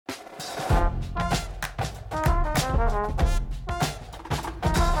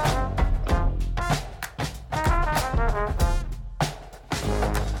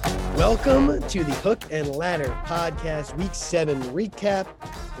Welcome to the Hook and Ladder Podcast Week 7 recap.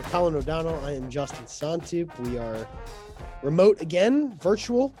 With Colin O'Donnell, I am Justin Santup. We are remote again,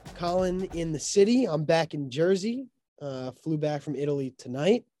 virtual. Colin in the city. I'm back in Jersey. Flew back from Italy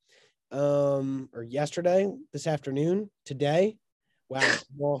tonight, or yesterday, this afternoon, today.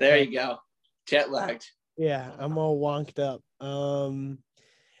 Wow. There you go. Jet lagged. Yeah, I'm all wonked up.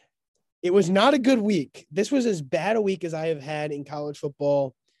 It was not a good week. This was as bad a week as I have had in college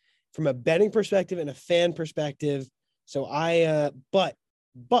football from a betting perspective and a fan perspective. So but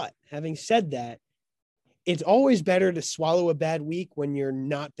having said that, it's always better to swallow a bad week when you're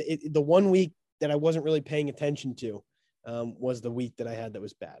not the 1 week that I wasn't really paying attention to was the week that I had that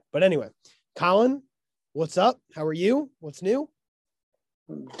was bad. But anyway, Colin, what's up? How are you? What's new?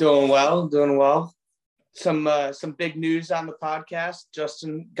 Doing well. Some big news on the podcast.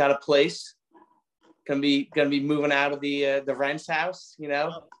 Justin got a place. Gonna be moving out of the Rent's house, you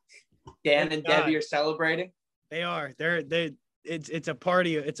know. Dan and Debbie are celebrating. They are. It's a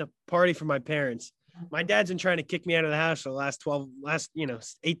party. It's a party for my parents. My dad's been trying to kick me out of the house for the last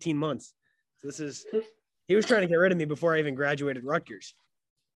 18 months. So he was trying to get rid of me before I even graduated Rutgers.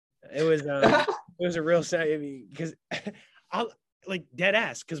 It was a real sad, because I'll like dead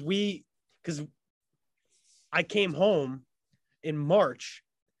ass because I came home in March,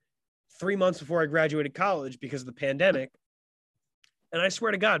 3 months before I graduated college because of the pandemic. And I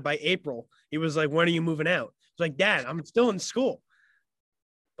swear to God, by April, he was like, "When are you moving out?" I was like, "Dad, I'm still in school."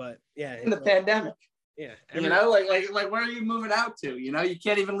 But yeah, in the pandemic. Yeah. Like where are you moving out to? You know, you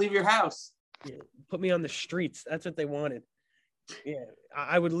can't even leave your house. Yeah, put me on the streets. That's what they wanted. Yeah.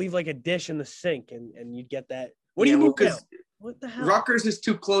 I would leave like a dish in the sink and you'd get that. What do you move now? What the hell? Rutgers is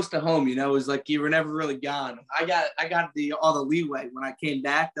too close to home, you know. It was like you were never really gone. I got all the leeway when I came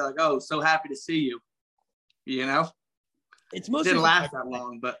back. They're like, "Oh, so happy to see you." You know? It's mostly didn't last that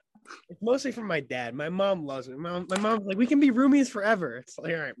long, but it's mostly from my dad. My mom loves it. My mom's like, "We can be roomies forever." It's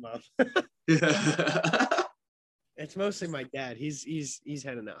like, all right, Mom. It's mostly my dad. He's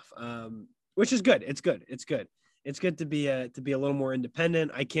had enough. Which is good. It's good. It's good to be a little more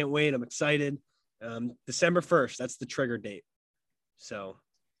independent. I can't wait. I'm excited. December 1st, that's the trigger date. So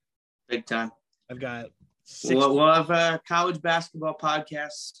big time. I've got we'll have college basketball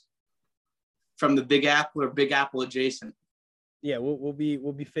podcasts from the Big Apple or Big Apple adjacent. Yeah, we'll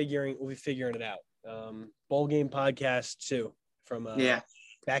be figuring it out. Bowl game podcast too from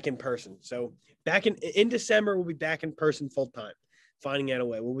back in person. So back in December we'll be back in person full time. Finding out a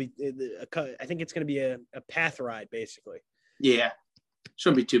way. I think it's going to be a path ride basically. Yeah,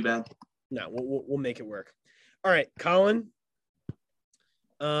 shouldn't be too bad. No, we'll make it work. All right, Colin.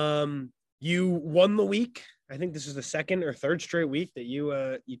 You won the week. I think this is the second or third straight week that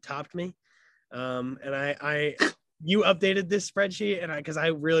you topped me. And you updated this spreadsheet, and because I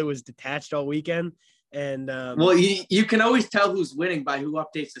really was detached all weekend. And well, you can always tell who's winning by who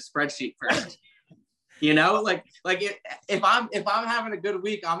updates the spreadsheet first. You know, like if I'm having a good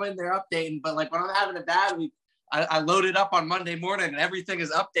week, I'm in there updating. But like when I'm having a bad week, I load it up on Monday morning and everything is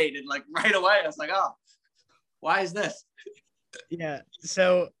updated like right away. I was like, "Oh, why is this?" Yeah.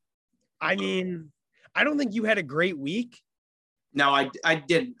 So, I mean, I don't think you had a great week. No, I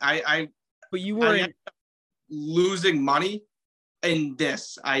didn't. But you weren't losing money in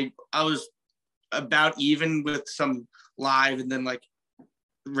this. I was about even with some live and then like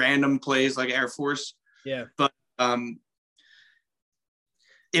random plays like Air Force. Yeah. But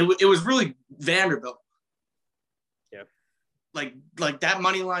it was really Vanderbilt. Yeah. Like that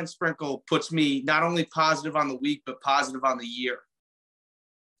money line sprinkle puts me not only positive on the week but positive on the year.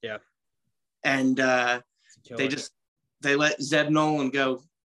 Yeah. And they let Zeb Nolan go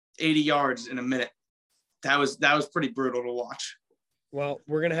 80 yards in a minute. That was pretty brutal to watch. Well,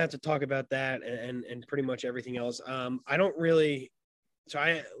 we're gonna have to talk about that and pretty much everything else. I don't really. So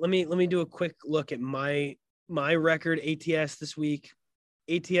let me do a quick look at my record ATS this week.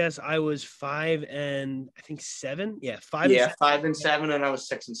 ATS, I was 5 and I think 7. Yeah, 5. Yeah, 5 and 7, and I was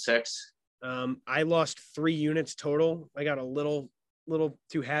 6 and 6. I lost 3 units total. I got a little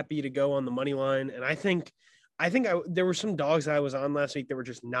too happy to go on the money line, and I think there were some dogs I was on last week that were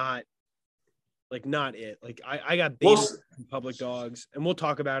just not it. Like I got baited from public dogs, and we'll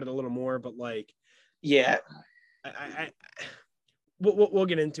talk about it a little more. But like, yeah, we'll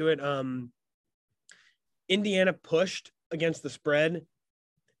get into it. Indiana pushed against the spread,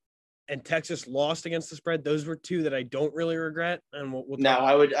 and Texas lost against the spread. Those were 2 that I don't really regret. And we'll no,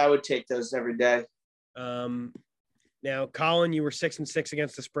 I would take those every day. Now, Colin, you were 6 and 6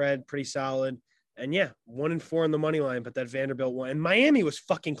 against the spread, pretty solid. And yeah, 1 and 4 on the money line, but that Vanderbilt one. And Miami was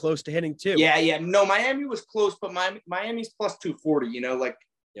fucking close to hitting too. Yeah. No, Miami was close, but Miami's plus 240, you know, like.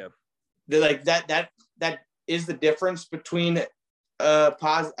 Yeah. like that is the difference between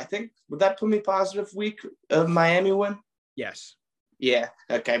I think, would that put me positive week of Miami win? Yes. Yeah.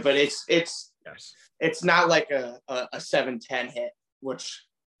 Okay. But it's Yes. it's not like a 7-10 hit, which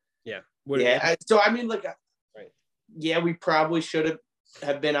yeah. So I mean, like, right. Yeah, we probably should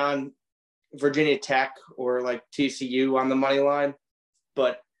have been on Virginia Tech or like TCU on the money line,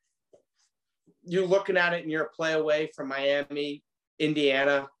 but you're looking at it and you're a play away from Miami,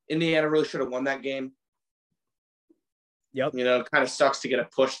 Indiana. Indiana really should have won that game. Yep. You know, it kind of sucks to get a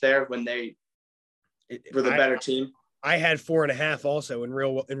push there when they were the better team. I had 4.5 also in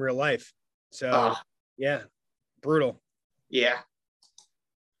real life. So yeah, brutal. Yeah.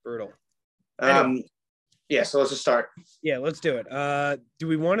 Brutal. Anyway. Yeah, so let's just start. Yeah, let's do it. Do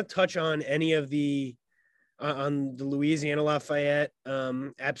we want to touch on any of the on the Louisiana Lafayette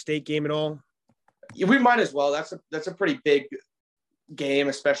App State game at all? Yeah, we might as well. That's a pretty big game,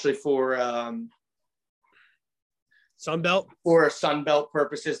 especially for Sunbelt. For Sunbelt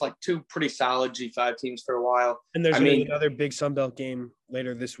purposes, like two pretty solid G5 teams for a while. And there's another big Sunbelt game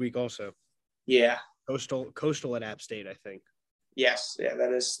later this week also. Yeah. Coastal at App State, I think. Yes, yeah,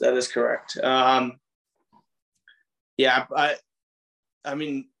 that is correct. Yeah, I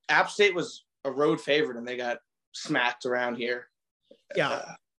mean, App State was a road favorite and they got smacked around here.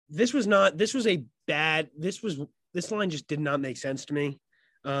 Yeah. This line just did not make sense to me.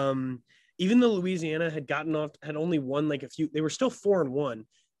 Even though Louisiana had only won like a few, they were still 4-1,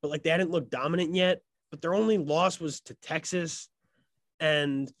 but like they hadn't looked dominant yet, but their only loss was to Texas,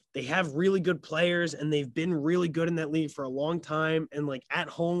 and they have really good players and they've been really good in that league for a long time. And like at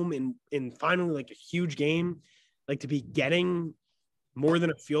home in finally like a huge game, like to be getting more than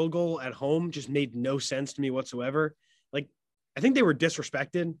a field goal at home just made no sense to me whatsoever. Like, I think they were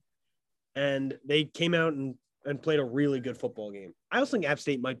disrespected and they came out and played a really good football game. I also think App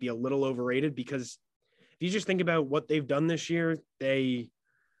State might be a little overrated because if you just think about what they've done this year, they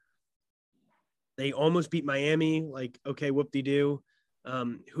almost beat Miami. Like, okay, whoop-de-doo.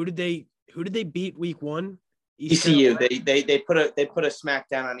 Who did they beat week 1? ECU. They put a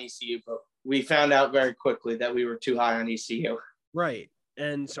smackdown on ECU, but we found out very quickly that we were too high on ECU. Right.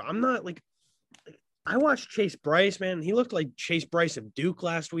 And so I'm not like, I watched Chase Bryce, man. He looked like Chase Bryce of Duke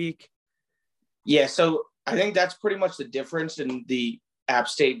last week. Yeah. So I think that's pretty much the difference in the App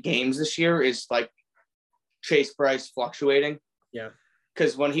State games this year is like Chase Bryce fluctuating. Yeah.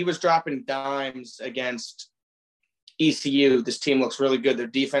 Because when he was dropping dimes against ECU, this team looks really good. Their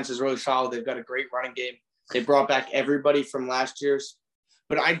defense is really solid. They've got a great running game. They brought back everybody from last year's.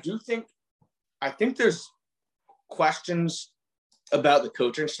 But I think there's questions about the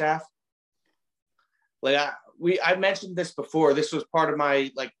coaching staff. Like I mentioned this before. This was part of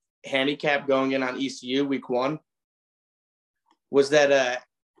my like handicap going in on ECU week 1. Was that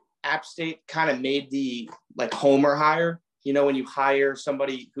App State kind of made the like homer hire? You know, when you hire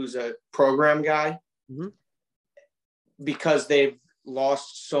somebody who's a program guy, because they've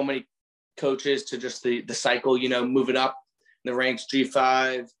lost so many coaches to just the cycle. You know, move it up in the ranks,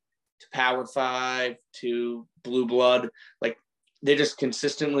 G5 to Power 5 to Blue Blood. Like they're just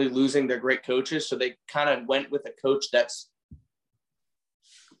consistently losing their great coaches. So they kind of went with a coach that's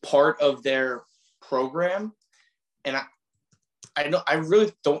part of their program. And I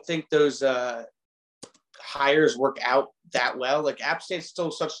really don't think those hires work out that well. Like App State's still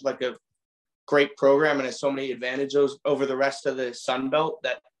such like a great program and has so many advantages over the rest of the Sun Belt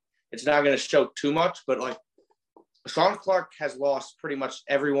that it's not going to show too much. But like Sean Clark has lost pretty much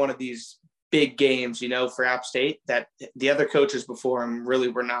every one of these big games, you know, for App State that the other coaches before him really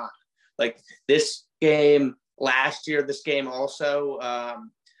were not. Like this game last year, this game also,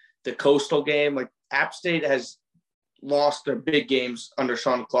 the Coastal game, like App State has lost their big games under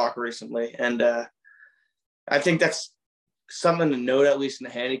Sean Clark recently. And I think that's something to note, at least in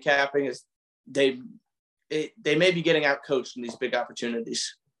the handicapping, is they may be getting out coached in these big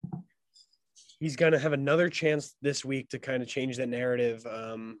opportunities. He's going to have another chance this week to kind of change that narrative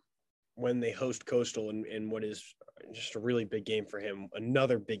when they host Coastal in what is just a really big game for him.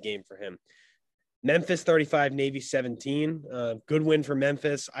 Another big game for him. Memphis 35, Navy 17. Good win for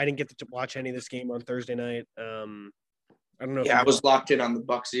Memphis. I didn't get to watch any of this game on Thursday night. I don't know. Yeah, I was locked in on the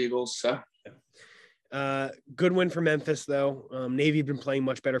Bucks Eagles. So. Good win for Memphis, though. Navy have been playing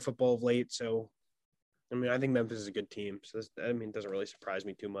much better football of late. So, I mean, I think Memphis is a good team. So, it doesn't really surprise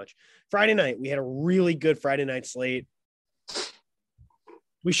me too much. Friday night, we had a really good Friday night slate.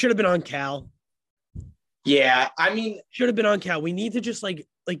 We should have been on Cal. Yeah, I mean, should have been on Cal. We need to just like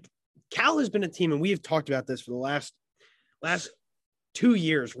Cal has been a team, and we have talked about this for the last 2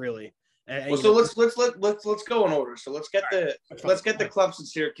 years, really. Well, so let's go in order. So let's get the Clemson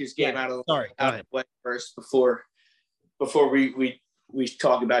Syracuse game out of the way first before we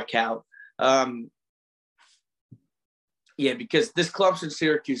talk about Cal. Yeah, because this Clemson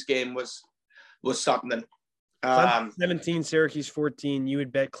Syracuse game was something. Clemson 17, Syracuse 14. You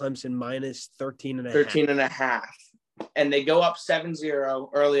would bet Clemson minus 13.5. 13.5. And they go up 7-0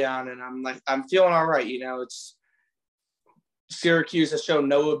 early on, and I'm feeling all right. It's Syracuse has shown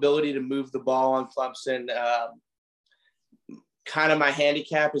no ability to move the ball on Clemson. Kind of my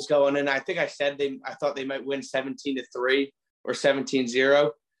handicap is going in. I think I said I thought they might win 17-3 or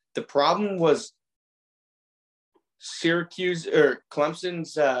 17-0. The problem was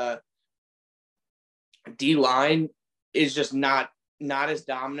Clemson's D line is just not as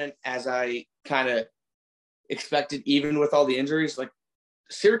dominant as I kind of expected, even with all the injuries. Like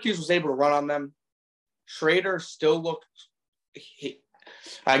Syracuse was able to run on them. Schrader still looked.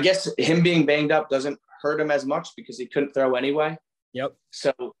 I guess him being banged up doesn't hurt him as much because he couldn't throw anyway. Yep.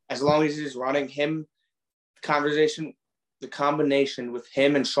 So as long as he's running the combination with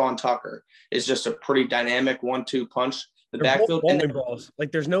him and Sean Tucker is just a pretty dynamic 1-2 punch. The They're backfield bowling balls.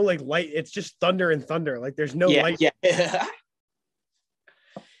 Like there's no like light. It's just thunder and thunder. Like there's no light. Yeah.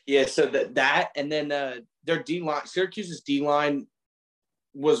 Yeah. So that and then their D line, Syracuse's D line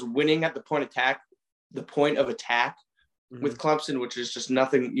was winning at the point of attack with Clemson, which is just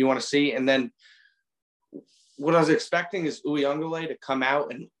nothing you want to see. And then what I was expecting is Uyunglele to come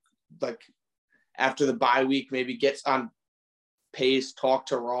out and like after the bye week, maybe gets on pace, talk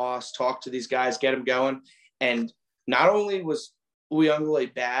to Ross, talk to these guys, get them going. And not only was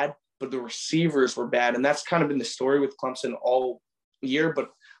Uyunglele bad, but the receivers were bad. And that's kind of been the story with Clemson all year. But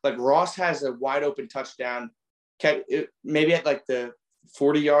like Ross has a wide open touchdown, maybe at like the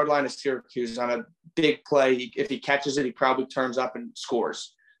 40-yard line of Syracuse on a big play. If he catches it, he probably turns up and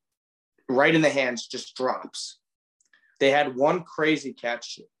scores. Right in the hands, just drops. They had one crazy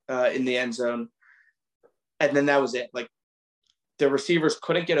catch in the end zone, and then that was it. Like the receivers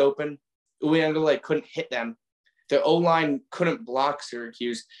couldn't get open. Uyunglele couldn't hit them. The O-line couldn't block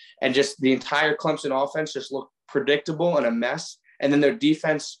Syracuse, and just the entire Clemson offense just looked predictable and a mess. And then their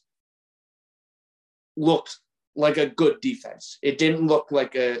defense looked like a good defense. It didn't look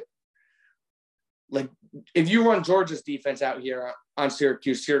like if you run Georgia's defense out here on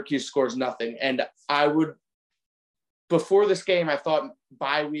Syracuse scores nothing. And before this game, I thought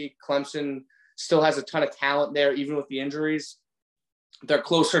bye week, Clemson still has a ton of talent there, even with the injuries. They're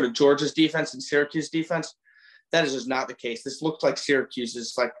closer to Georgia's defense and Syracuse defense. That is just not the case. This looked like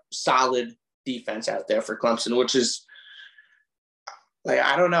Syracuse's like solid defense out there for Clemson, which is like,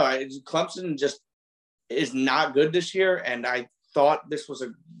 I don't know. Clemson just is not good this year. And I thought this was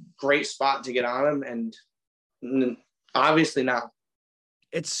a great spot to get on them. And obviously not.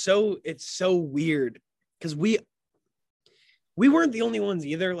 It's so weird because we weren't the only ones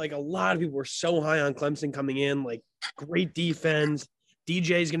either. Like a lot of people were so high on Clemson coming in, like great defense.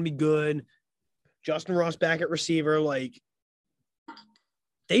 DJ is going to be good. Justin Ross back at receiver. Like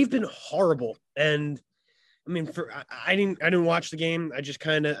they've been horrible. And I mean, I didn't watch the game. I just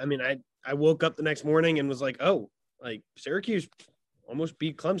kind of, I woke up the next morning and was like, oh, like Syracuse almost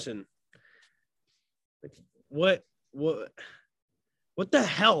beat Clemson. Like what the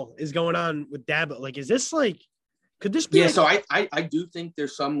hell is going on with Dabo? Like, is this like, could this be? Yeah. So I do think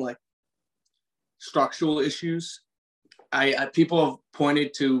there's some like structural issues. People have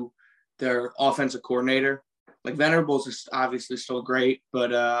pointed to their offensive coordinator. Like Venables is obviously still great,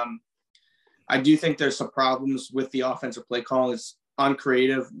 but I do think there's some problems with the offensive play call. It's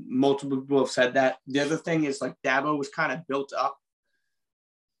uncreative. Multiple people have said that. The other thing is like Dabo was kind of built up,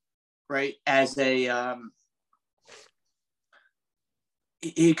 right, as a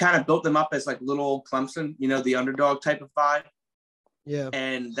he kind of built them up as like little old Clemson, the underdog type of vibe. Yeah.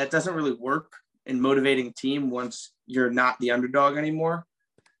 And that doesn't really work in motivating a team once you're not the underdog anymore.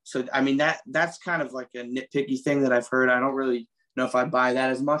 So, I mean, that's kind of like a nitpicky thing that I've heard. I don't really know if I buy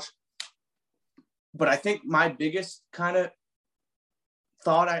that as much. But I think my biggest kind of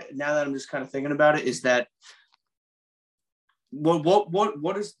thought, now that I'm just kind of thinking about it, is that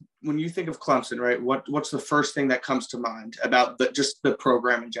what is, when you think of Clemson, right? What's the first thing that comes to mind about just the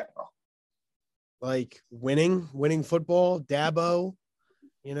program in general? Like winning football, Dabo,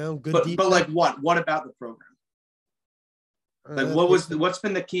 good. But like what about the program? Like what's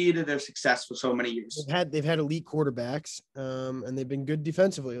been the key to their success for so many years? They've had elite quarterbacks, and they've been good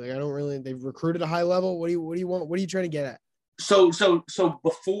defensively. Like they've recruited a high level. What do you want? What are you trying to get at? So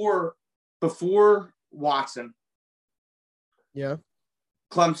before Watson, yeah,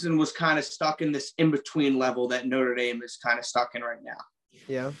 Clemson was kind of stuck in this in between level that Notre Dame is kind of stuck in right now.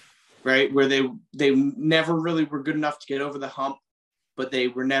 Yeah. right? Where they never really were good enough to get over the hump, but they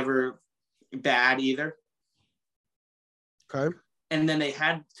were never bad either. Okay. And then they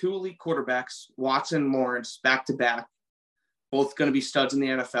had 2 elite quarterbacks, Watson and Lawrence, back to back, both going to be studs in the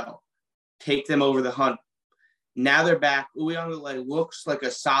NFL. Take them over the hump. Now they're back. Uyunglele looks like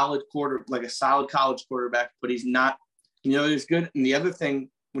a solid college quarterback, but he's not, he's good. And the other thing,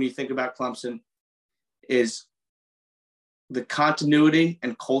 when you think about Clemson, is the continuity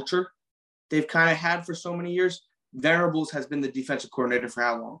and culture they've kind of had for so many years. Venables has been the defensive coordinator for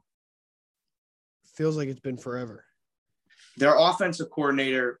how long? Feels like it's been forever. Their offensive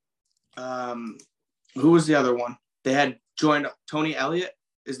coordinator, who was the other one? They had joined Tony Elliott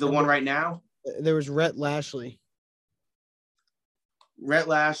is the one right now. There was Rhett Lashley.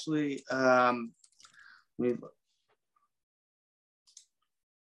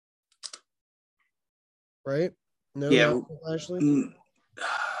 Right? No, yeah. Lashley.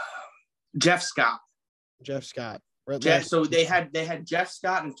 Jeff Scott. So they had Jeff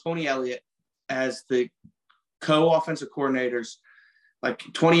Scott and Tony Elliott as the co-offensive coordinators. Like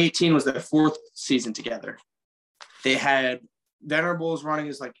 2018 was their 4th season together. They had Venables running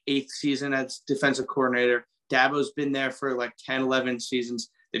his 8th season as defensive coordinator. Dabo's been there for 10, 11 seasons.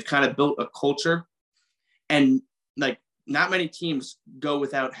 They've kind of built a culture, and not many teams go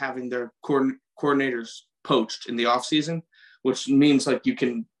without having their coordinators poached in the offseason, which means you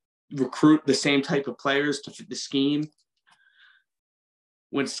can recruit the same type of players to fit the scheme.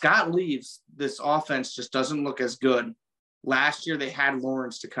 When Scott leaves, this offense just doesn't look as good. Last year, they had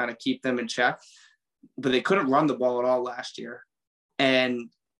Lawrence to kind of keep them in check, but they couldn't run the ball at all last year. And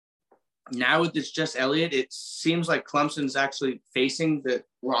now with this just Elliott, it seems like Clemson's actually facing the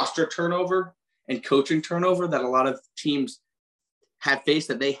roster turnover and coaching turnover that a lot of teams have faced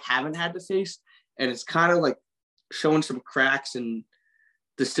that they haven't had to face. And it's kind of showing some cracks in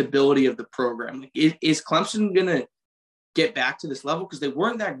the stability of the program. Is Clemson going to get back to this level? Because they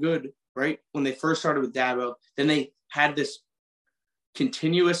weren't that good, right, when they first started with Dabo. Then they had this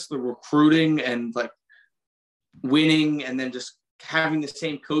continuous recruiting and winning, and then just having the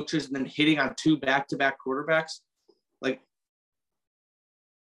same coaches and then hitting on 2 back-to-back quarterbacks.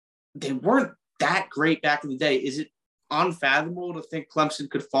 They weren't that great back in the day. Is it unfathomable to think Clemson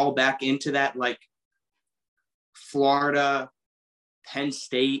could fall back into that Florida, Penn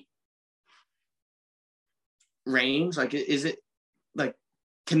State range? Is it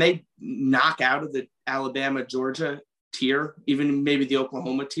can they knock out of the Alabama, Georgia tier, even maybe the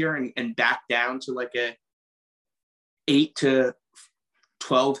Oklahoma tier, and back down to a 8 to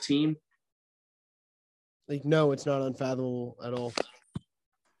 12 team? No, it's not unfathomable at all.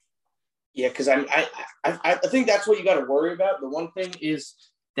 Yeah, because I think that's what you got to worry about. The one thing is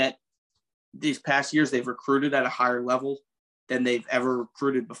that these past years they've recruited at a higher level than they've ever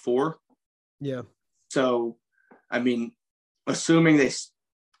recruited before. Yeah. So, assuming they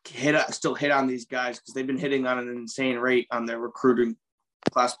still hit on these guys, because they've been hitting on an insane rate on their recruiting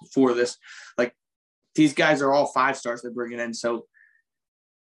class before this. These guys are all 5 stars they're bringing in. So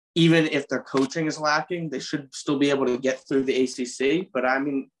even if their coaching is lacking, they should still be able to get through the ACC. But I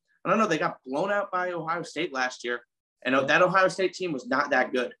don't know. They got blown out by Ohio State last year. And that Ohio State team was not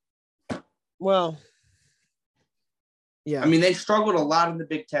that good. Well, yeah. They struggled a lot in the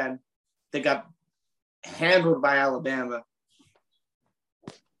Big Ten. They got handled by Alabama.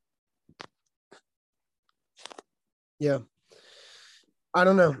 Yeah. I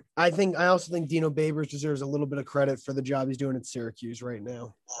don't know. I also think Dino Babers deserves a little bit of credit for the job he's doing at Syracuse right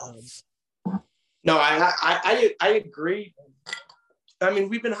now. No, I agree.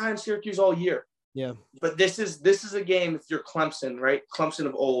 We've been high on Syracuse all year. Yeah. But this is a game, if you're Clemson, right? Clemson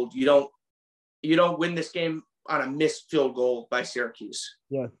of old, you don't win this game on a missed field goal by Syracuse.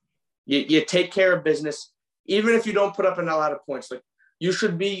 Yeah. You take care of business, even if you don't put up a lot of points. You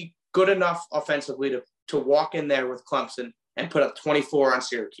should be good enough offensively to walk in there with Clemson and put up 24 on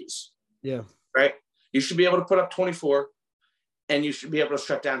Syracuse. Yeah. Right? You should be able to put up 24, and you should be able to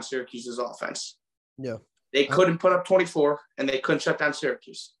shut down Syracuse's offense. Yeah. They couldn't put up 24, and they couldn't shut down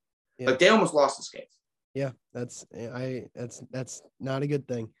Syracuse. Yeah. They almost lost this game. Yeah, that's not a good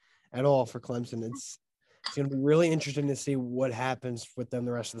thing at all for Clemson. It's going to be really interesting to see what happens with them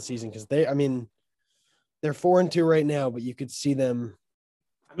the rest of the season, because they're 4-2 right now, but you could see them.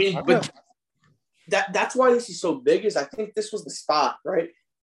 But that's why this is so big. Is I think this was the spot, right?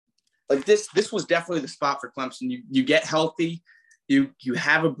 This was definitely the spot for Clemson. You get healthy, you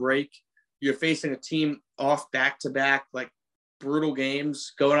have a break. You're facing a team off back-to-back, brutal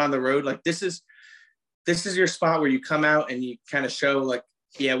games going on the road. This is your spot where you come out and you kind of show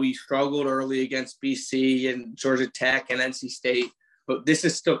we struggled early against BC and Georgia Tech and NC State, but this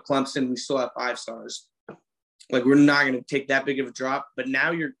is still Clemson. We still have 5 stars. Like, we're not going to take that big of a drop. But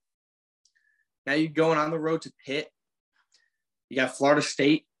now you're going on the road to Pitt. You got Florida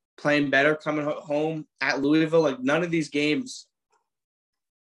State playing better, coming home at Louisville. Like, none of these games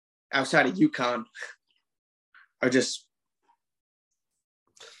outside of UConn are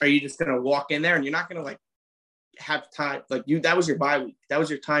you just going to walk in there and you're not going to, like, have time. Like, that was your bye week. That was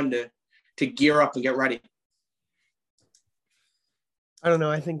your time to gear up and get ready. I don't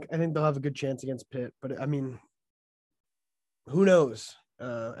know. I think they'll have a good chance against Pitt, but I mean, who knows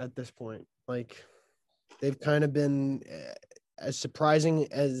at this point? Like, they've kind of been as surprising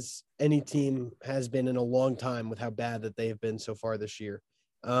as any team has been in a long time with how bad that they have been so far this year.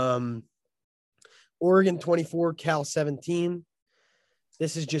 Oregon 24, Cal 17.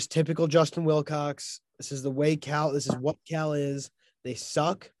 This is just typical Justin Wilcox. This is what Cal is. They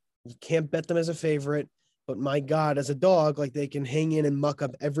suck. You can't bet them as a favorite, but my God, as a dog, like, they can hang in and muck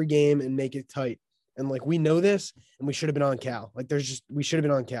up every game and make it tight. And, like, we know this, and we should have been on Cal. Like, we should have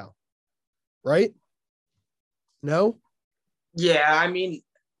been on Cal. Right? No? Yeah, I mean,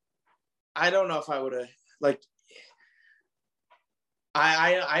 I don't know if I would have, like,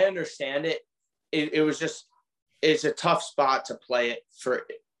 I understand it. It was just, it's a tough spot to play it for,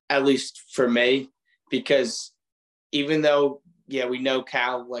 at least for me, because even though, yeah, we know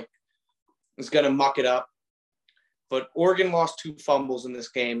Cal, like, is going to muck it up, but Oregon lost 2 fumbles in this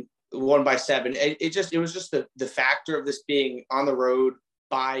game, won by 7. It was just the factor of this being on the road,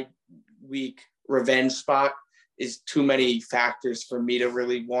 bye week, revenge spot is too many factors for me to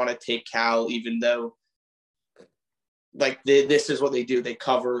really want to take Cal, even though, like, this is what they do. They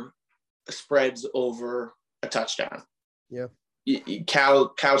cover spreads over a touchdown. Yeah.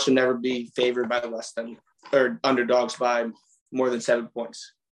 Cal should never be favored by underdogs by more than 7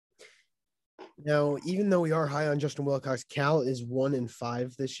 points. Now, even though we are high on Justin Wilcox, Cal is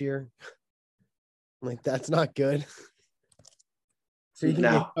 1-5 this year. Like, that's not good. So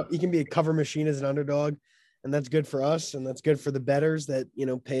he can be a cover machine as an underdog, and that's good for us, and that's good for the bettors that,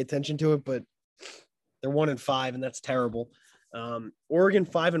 pay attention to it. But they're 1-5, and that's terrible. Oregon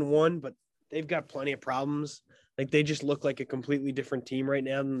 5-1, but they've got plenty of problems. Like, they just look like a completely different team right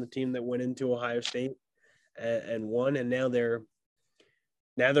now than the team that went into Ohio State and won, and now they're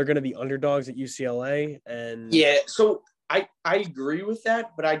going to be underdogs at UCLA. And yeah, so I agree with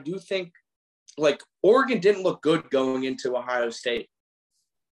that, but I do think, like, Oregon didn't look good going into Ohio State.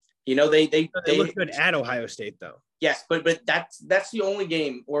 They look good at Ohio State, though. Yes, but that's the only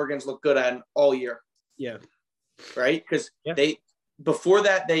game Oregon's looked good at all year. Yeah. Right? Because before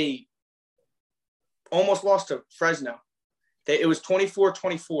that, they almost lost to Fresno. It was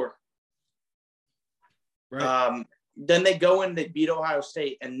 24-24. Right. Then they go in, they beat Ohio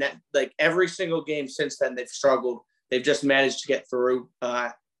State, and that, like, every single game since then, they've struggled. They've just managed to get through.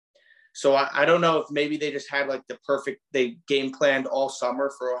 So I don't know if maybe they just had, like, they game planned all summer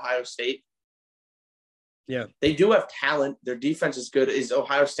for Ohio State. Yeah. They do have talent. Their defense is good. Is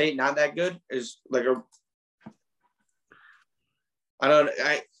Ohio State not that good?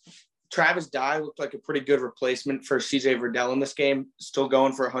 Travis Dye looked like a pretty good replacement for CJ Verdell in this game. Still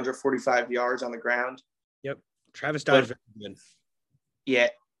going for 145 yards on the ground. Yep. Travis Dye is very good. Yeah.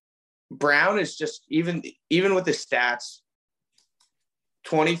 Brown is just, even with his stats,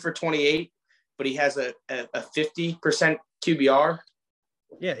 20 for 28, but he has a 50% QBR.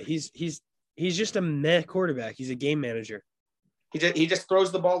 Yeah, he's just a meh quarterback. He's a game manager. He just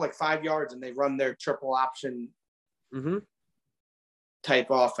throws the ball like 5 yards, and they run their triple option type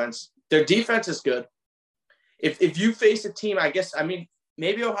offense. Their defense is good. If you face a team,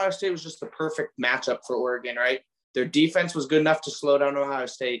 maybe Ohio State was just the perfect matchup for Oregon, right? Their defense was good enough to slow down Ohio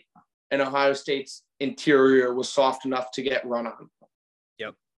State, and Ohio State's interior was soft enough to get run on.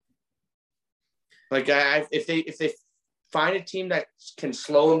 Yep. Like, if they find a team that can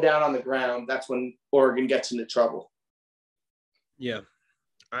slow them down on the ground, that's when Oregon gets into trouble. Yeah.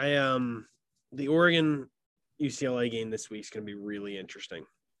 The Oregon UCLA game this week is going to be really interesting.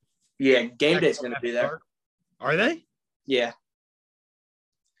 Yeah, game day's going to be there. Are they? Yeah.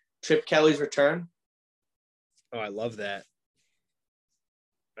 Chip Kelly's return. Oh, I love that.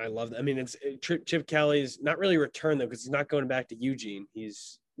 I mean, Chip Kelly's not really return, though, because he's not going back to Eugene.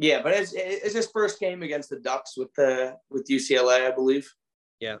 Yeah, but it's his first game against the Ducks with UCLA, I believe.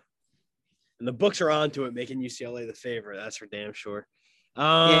 Yeah. And the books are on to it, making UCLA the favorite. That's for damn sure.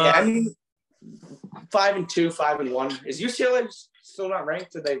 Yeah, I mean, 5-2, 5-1. Is UCLA still not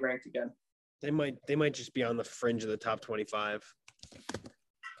ranked? Or are they ranked again? They might just be on the fringe of the top 25.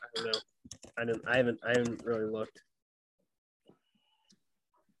 I don't know. I haven't really looked.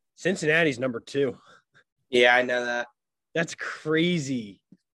 Cincinnati's number 2. Yeah, I know that. That's crazy.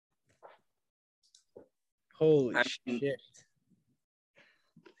 Holy shit.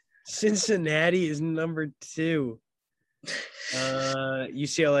 Cincinnati is number 2.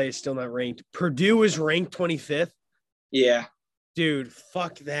 UCLA is still not ranked. Purdue is ranked 25th. Yeah. Dude,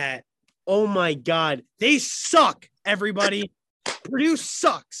 fuck that. Oh my God. They suck, everybody. Purdue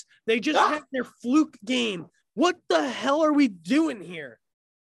sucks. They just had their fluke game. What the hell are we doing here?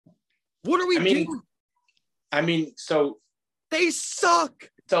 What are we doing? So they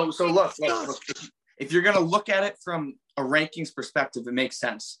suck. So look, if you're gonna look at it from a rankings perspective, it makes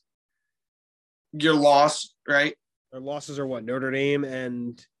sense. Your loss, right? Our losses are what? Notre Dame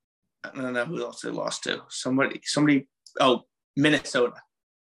and I don't know who else they lost to. Somebody. Oh, Minnesota.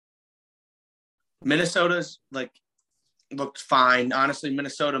 Minnesota's like looked fine. Honestly,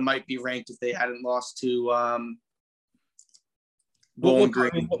 Minnesota might be ranked if they hadn't lost to Bowling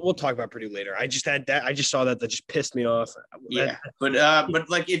Green. We'll talk about Purdue later. I just had that. I just saw that just pissed me off. Yeah, but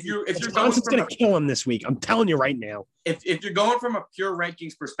like if you're Wisconsin's gonna kill him this week. I'm telling you right now. If you're going from a pure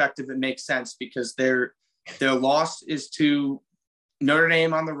rankings perspective, it makes sense because their loss is to Notre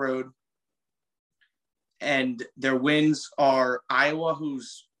Dame on the road, and their wins are Iowa,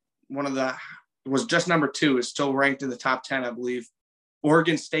 who's was just number 2, is still ranked in the top 10, I believe.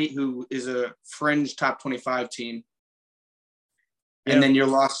 Oregon State, who is a fringe top 25 team. And then your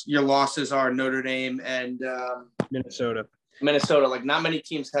losses are Notre Dame and Minnesota. Like not many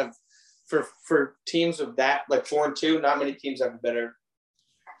teams have for teams of that, like 4-2, not many teams have a better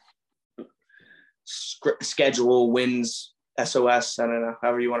schedule, wins, SOS. I don't know,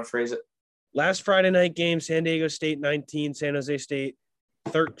 however you want to phrase it. Last Friday night game, San Diego State 19, San Jose State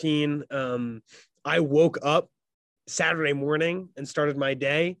 13. I woke up Saturday morning and started my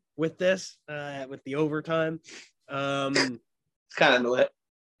day with this, with the overtime. It's kind of lit.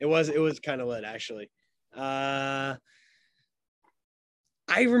 It was kind of lit, actually. I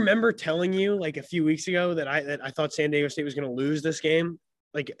remember telling you like a few weeks ago that I thought San Diego State was going to lose this game.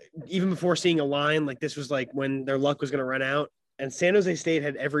 Like even before seeing a line, like this was like when their luck was going to run out, and San Jose State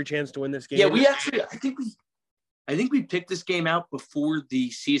had every chance to win this game. Yeah, I think we picked this game out before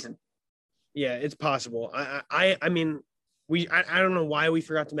the season. Yeah, it's possible. I mean, I don't know why we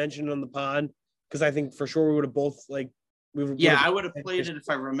forgot to mention it on the pod, because I think for sure we would have both like. I would have played it if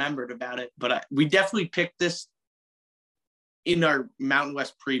I remembered about it, but we definitely picked this in our Mountain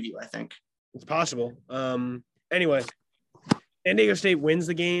West preview, I think. It's possible. Anyway, San Diego State wins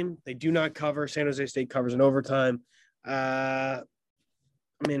the game. They do not cover. San Jose State covers in overtime. I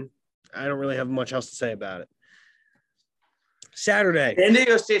mean, I don't really have much else to say about it. Saturday. San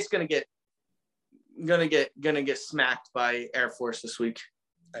Diego State's gonna get smacked by Air Force this week.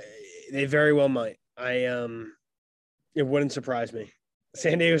 They very well might. It wouldn't surprise me.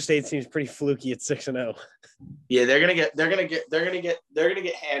 San Diego State seems pretty fluky at 6-0. Yeah, they're gonna get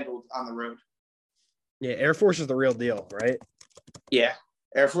handled on the road. Yeah, Air Force is the real deal, right? Yeah,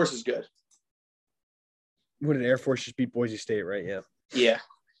 Air Force is good. What did Air Force just beat Boise State, right? Yeah. Yeah.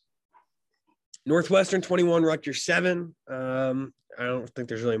 Northwestern 21, Rutgers 7. I don't think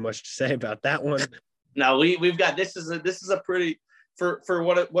there's really much to say about that one. No, we've got this is a pretty for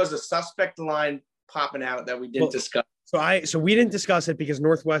what it was a suspect line popping out that we didn't discuss. So we didn't discuss it because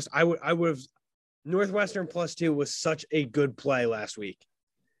Northwestern +2 was such a good play last week.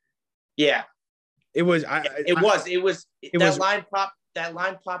 Yeah. It was line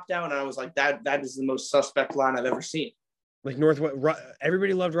popped out and I was like that is the most suspect line I've ever seen. Like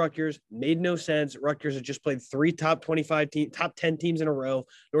everybody loved Rutgers, made no sense. Rutgers had just played 3 top 10 teams in a row.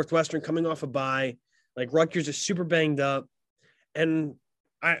 Northwestern coming off a bye. Like Rutgers is super banged up. And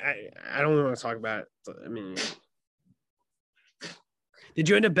I don't want to talk about it. I mean, did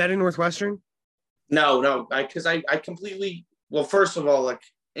you end up betting Northwestern? No, because I completely. Well, first of all, like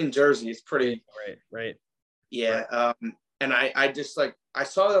in Jersey, it's pretty right. Yeah, right. And I just like I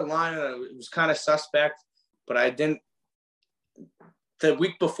saw the line and it was kind of suspect, but I didn't. The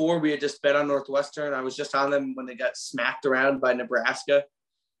week before, we had just bet on Northwestern. I was just on them when they got smacked around by Nebraska,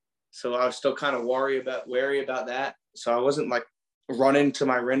 so I was still kind of wary about that. So I wasn't like running to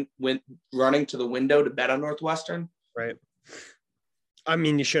the window to bet on Northwestern. Right. I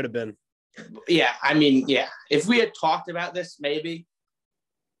mean, you should have been. Yeah. I mean, yeah. If we had talked about this, maybe.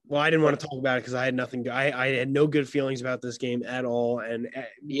 Well, I didn't want to talk about it because I had nothing. I had no good feelings about this game at all. And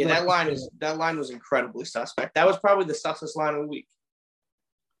yeah, that line was incredibly suspect. That was probably the suspect line of the week.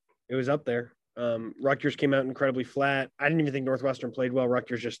 It was up there. Rutgers came out incredibly flat. I didn't even think Northwestern played well.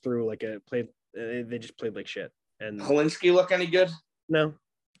 Rutgers just threw they just played like shit. And Holinsky look any good? No.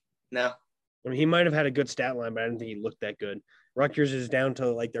 I mean, he might have had a good stat line, but I didn't think he looked that good. Rutgers is down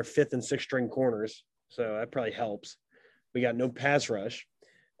to like their 5th and 6th string corners, so that probably helps. We got no pass rush.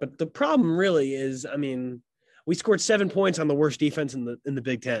 But the problem really is, I mean, we scored 7 points on the worst defense in the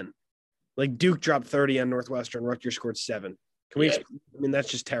Big Ten. Like Duke dropped 30 on Northwestern. Rutgers scored 7. Can we? Yeah. I mean, that's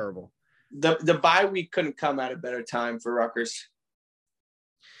just terrible. The bye week couldn't come at a better time for Rutgers.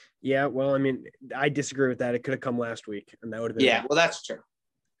 Yeah, well, I mean, I disagree with that. It could have come last week, and that would have been. Yeah, well, that's true.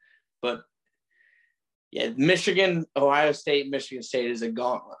 But yeah, Michigan, Ohio State, Michigan State is a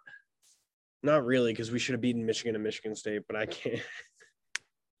gauntlet. Not really, because we should have beaten Michigan and Michigan State, but I can't.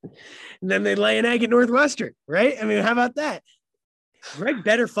 And then they lay an egg at Northwestern, right? I mean, how about that? Greg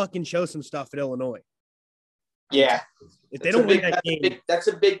better fucking show some stuff at Illinois. Yeah. If they don't win that game, that's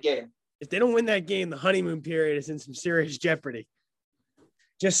a big game. If they don't win that game, the honeymoon period is in some serious jeopardy.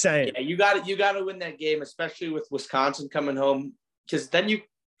 Just saying. Yeah, you got to win that game, especially with Wisconsin coming home, because then you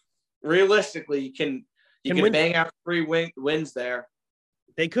realistically can bang out 3 wins there.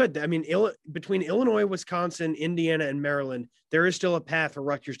 They could. I mean, between Illinois, Wisconsin, Indiana, and Maryland, there is still a path for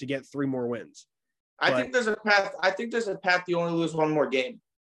Rutgers to get 3 more wins. I think there's a path. I think there's a path. You only lose 1 more game.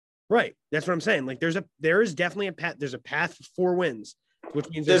 Right. That's what I'm saying. Like there is definitely a path. There's a path for 4 wins, which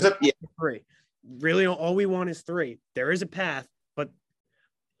means there's 3. Really, all we want is 3. There is a path, but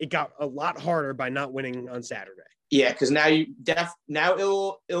it got a lot harder by not winning on Saturday. Yeah, because now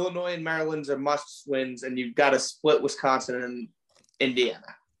Illinois and Maryland's are must wins, and you've got to split Wisconsin and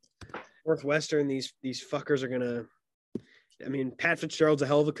Indiana. Northwestern, these fuckers are gonna. I mean, Pat Fitzgerald's a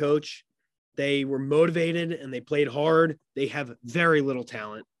hell of a coach. They were motivated and they played hard. They have very little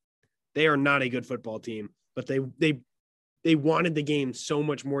talent. They are not a good football team, but they wanted the game so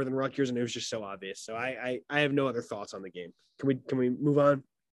much more than Rutgers, and it was just so obvious. So I have no other thoughts on the game. Can we move on?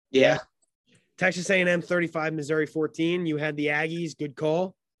 Yeah. Texas A&M 35, Missouri 14. You had the Aggies. Good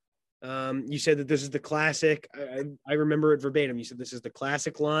call. You said that this is the classic. I remember it verbatim. You said this is the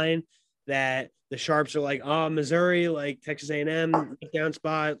classic line that the Sharps are like, oh, Missouri, like Texas A&M down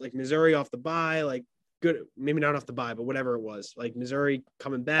spot, like Missouri off the bye, like good, maybe not off the bye, but whatever it was, like Missouri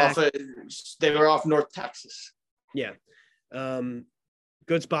coming back. They were off North Texas. Yeah.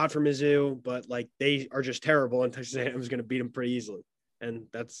 Good spot for Mizzou, but like they are just terrible, and Texas A&M is going to beat them pretty easily, and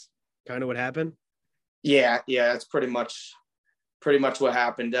that's kind of what happened. Yeah, that's pretty much what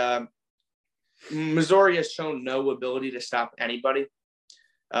happened. Missouri has shown no ability to stop anybody.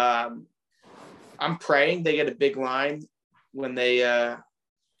 I'm praying they get a big line when they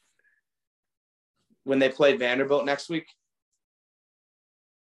play Vanderbilt next week,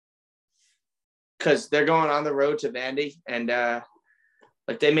 because they're going on the road to Vandy, and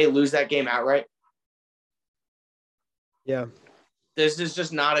like they may lose that game outright. Yeah, this is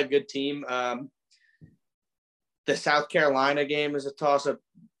just not a good team. The South Carolina game is a toss-up.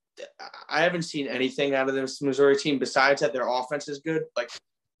 I haven't seen anything out of this Missouri team besides that their offense is good. Like,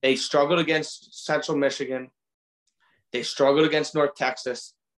 they struggled against Central Michigan. They struggled against North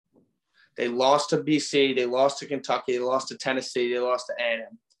Texas. They lost to BC. They lost to Kentucky. They lost to Tennessee. They lost to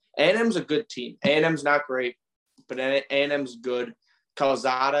A&M. A&M's a good team. A&M's not great, but A&M's good.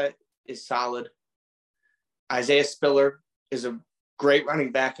 Calzada is solid. Isaiah Spiller is a great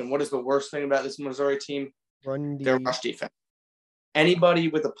running back. And what is the worst thing about this Missouri team? Their rush defense. Anybody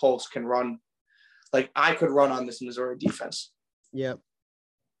with a pulse can run. Like, I could run on this Missouri defense. Yep.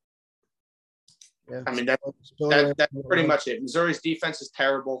 Yeah. I mean, that's pretty much it. Missouri's defense is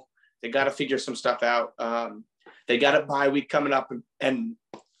terrible. They got to figure some stuff out. They got a bye week coming up and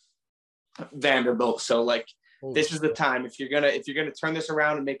Vanderbilt. So, like, this is the time. If you're gonna turn this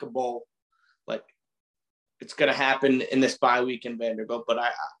around and make a bowl, like, it's gonna happen in this bye week in Vanderbilt. But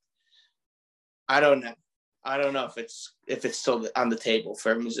I don't know. I don't know if it's still on the table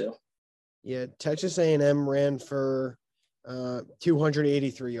for Mizzou. Yeah, Texas A&M ran for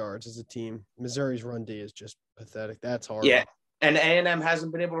 283 yards as a team. Missouri's run D is just pathetic. That's hard. Yeah, and A&M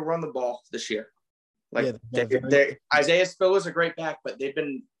hasn't been able to run the ball this year. Like, yeah, Isaiah Spiller's a great back, but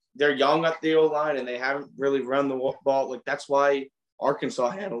they're young at the O-line and they haven't really run the ball. Like, that's why Arkansas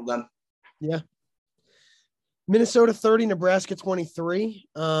handled them. Yeah. Minnesota 30, Nebraska 23.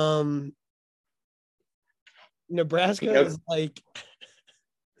 Nebraska is like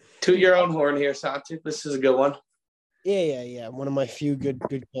toot your own horn here, Santu. This is a good one. Yeah. One of my few good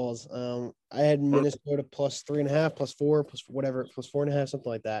calls. I had Minnesota plus 3.5, plus 4, plus whatever, plus 4.5, something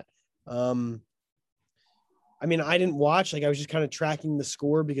like that. I mean, I didn't watch. Like, I was just kind of tracking the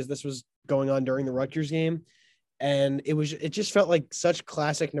score because this was going on during the Rutgers game, and it just felt like such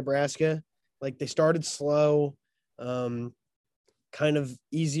classic Nebraska. Like, they started slow, kind of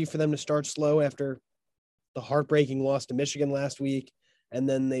easy for them to start slow after the heartbreaking loss to Michigan last week. And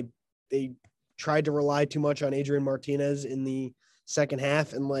then they tried to rely too much on Adrian Martinez in the second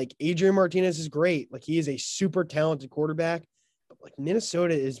half. And like Adrian Martinez is great. Like he is a super talented quarterback. But like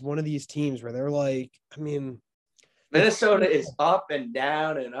Minnesota is one of these teams where they're like, I mean, Minnesota is up and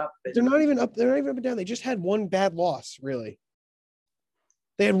down and up. They're not even up. They're not even up and down. They just had one bad loss, really.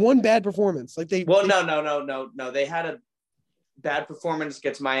 They had one bad performance. No. They had a bad performance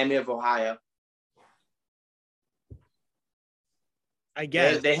against Miami of Ohio. I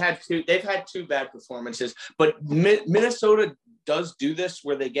guess they had two. They've had two bad performances, but Minnesota does do this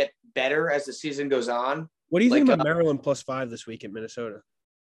where they get better as the season goes on. What do you think about Maryland +5 this week at Minnesota?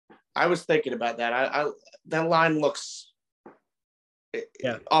 I was thinking about that. I that line looks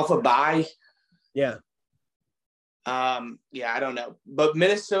off a bye. Yeah. I don't know. But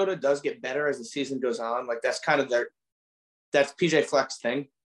Minnesota does get better as the season goes on. Like that's kind of that's PJ Fleck's thing.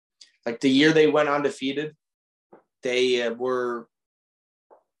 Like the year they went undefeated, they were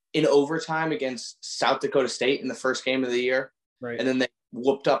in overtime against South Dakota State in the first game of the year. Right. And then they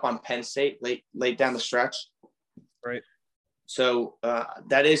whooped up on Penn State late down the stretch. Right. So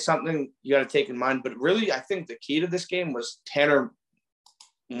that is something you got to take in mind. But really, I think the key to this game was Tanner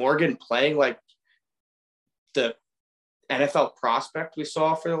Morgan playing like the NFL prospect we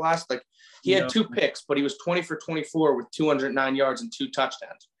saw for the last, like he had 2 picks, but he was 20 for 24 with 209 yards and 2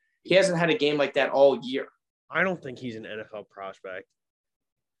 touchdowns. He hasn't had a game like that all year. I don't think he's an NFL prospect.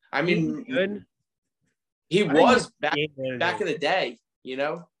 I mean, he was back in the day, you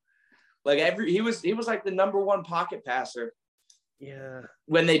know, like he was like the number 1 pocket passer. Yeah.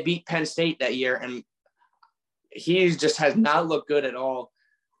 When they beat Penn State that year, and he just has not looked good at all.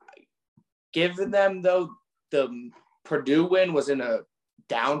 Given them though, the Purdue win was in a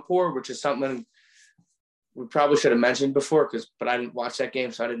downpour, which is something we probably should have mentioned before, but I didn't watch that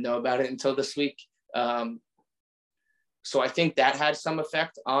game, so I didn't know about it until this week. So I think that had some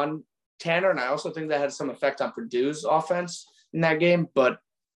effect on Tanner, and I also think that had some effect on Purdue's offense in that game. But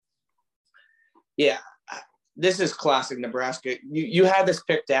yeah, this is classic Nebraska. You had this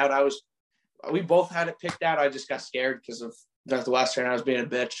picked out. We both had it picked out. I just got scared because of Northwestern. I was being a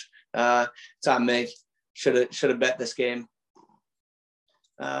bitch. It's on me. Should have bet this game.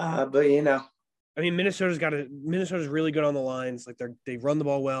 But you know, I mean, Minnesota's really good on the lines. Like they run the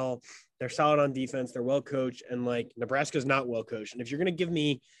ball well. They're solid on defense. They're well coached, and like Nebraska's not well coached. And if you're gonna give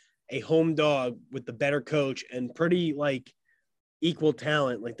me a home dog with the better coach and pretty like equal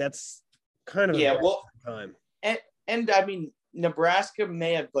talent, like that's kind of time. And I mean, Nebraska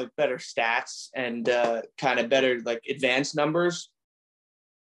may have like better stats and kind of better like advanced numbers.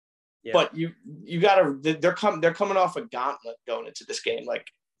 Yeah. But you gotta they're coming off a gauntlet going into this game. Like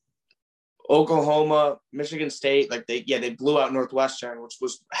Oklahoma, Michigan State, like they blew out Northwestern, which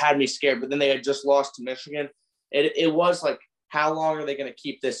had me scared. But then they had just lost to Michigan. It was like, how long are they going to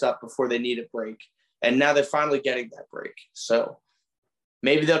keep this up before they need a break? And now they're finally getting that break. So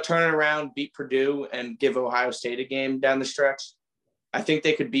maybe they'll turn it around, beat Purdue, and give Ohio State a game down the stretch. I think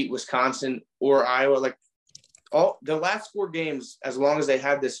they could beat Wisconsin or Iowa. Like all the last 4 games, as long as they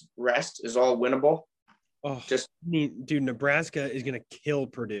have this rest, is all winnable. Oh, dude, Nebraska is going to kill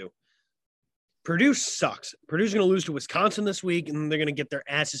Purdue. Purdue sucks. Purdue's going to lose to Wisconsin this week, and they're going to get their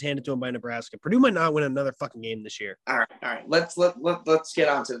asses handed to them by Nebraska. Purdue might not win another fucking game this year. All right. Let's get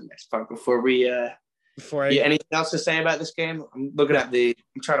on to the next part before we. Anything else to say about this game? I'm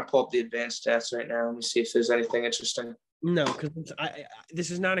trying to pull up the advanced stats right now. Let me see if there's anything interesting. No, because this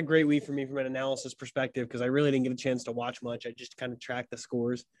is not a great week for me from an analysis perspective because I really didn't get a chance to watch much. I just kind of tracked the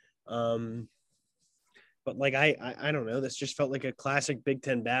scores. But like I don't know. This just felt like a classic Big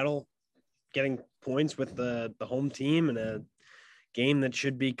Ten battle. Getting points with the home team in a game that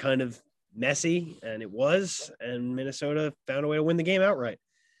should be kind of messy, and it was, and Minnesota found a way to win the game outright.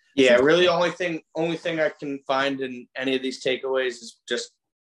 Yeah, really only thing I can find in any of these takeaways is just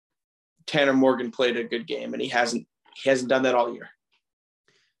Tanner Morgan played a good game, and he hasn't done that all year.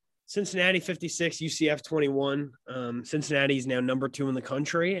 Cincinnati 56, UCF 21. Cincinnati is now number 2 in the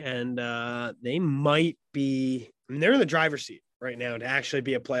country, and they might be – I mean, they're in the driver's seat right now to actually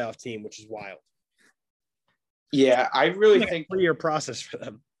be a playoff team, which is wild. Yeah, I really think a 3-year process for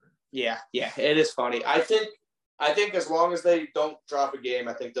them. Yeah, it is funny. I think as long as they don't drop a game,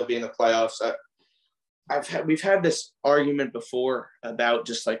 I think they'll be in the playoffs. We've had this argument before about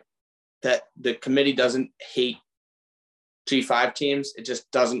just like that the committee doesn't hate G5 teams. It just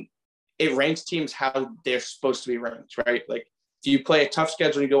doesn't. It ranks teams how they're supposed to be ranked, right? Like if you play a tough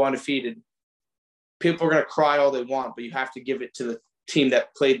schedule and you go undefeated, people are going to cry all they want, but you have to give it to the team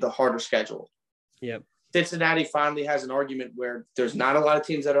that played the harder schedule. Yep. Cincinnati finally has an argument where there's not a lot of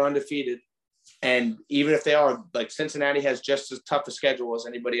teams that are undefeated. And even if they are, like Cincinnati has just as tough a schedule as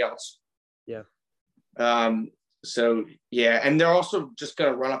anybody else. Yeah. So, yeah. And they're also just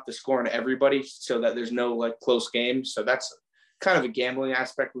going to run up the score on everybody so that there's no, like, close games. So that's kind of a gambling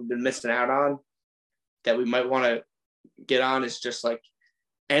aspect we've been missing out on that we might want to get on is just, like,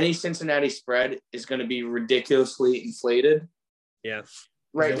 any Cincinnati spread is going to be ridiculously inflated. Yeah.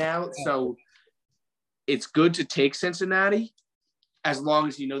 Right now. So it's good to take Cincinnati as long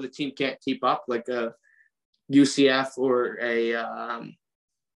as you know the team can't keep up, like a UCF or a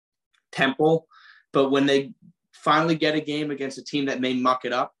Temple. But when they finally get a game against a team that may muck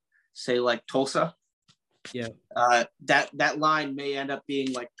it up, say like Tulsa, that line may end up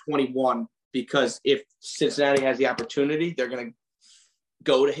being like 21 because if Cincinnati has the opportunity, they're going to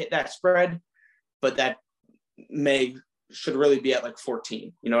go to hit that spread, but that should really be at like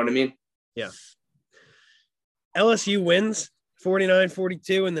 14. You know what I mean? Yeah. LSU wins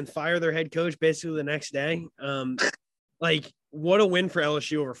 49-42 and then fire their head coach basically the next day. Like, what a win for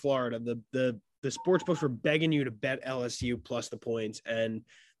LSU over Florida. The sports books were begging you to bet LSU plus the points, and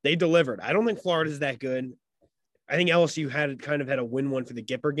they delivered. I don't think Florida's that good. I think LSU had a win one for the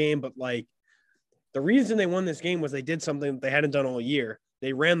Gipper game, but like the reason they won this game was they did something that they hadn't done all year.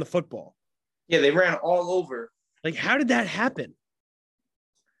 They ran the football. Yeah, they ran all over. Like, how did that happen?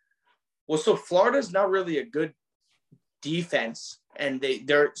 Well, so Florida's not really a good defense, and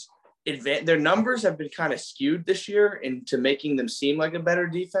their numbers have been kind of skewed this year into making them seem like a better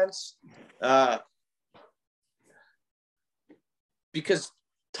defense. Because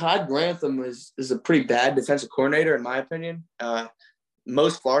Todd Grantham is a pretty bad defensive coordinator, in my opinion.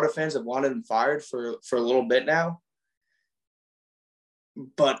 Most Florida fans have wanted him fired for a little bit now.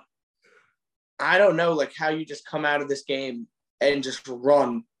 But I don't know, like, how you just come out of this game and just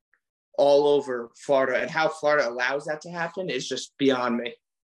run all over Florida, and how Florida allows that to happen is just beyond me.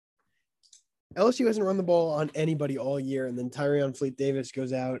 LSU hasn't run the ball on anybody all year, and then Tyrion Fleet Davis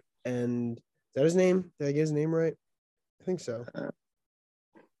goes out, and is that his name? Did I get his name right? I think so.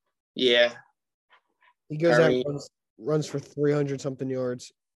 Yeah. He goes out and runs for 300-something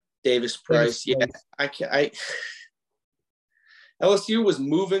yards. Davis Price. Yeah. LSU was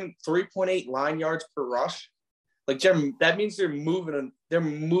moving 3.8 line yards per rush. Like, that means they're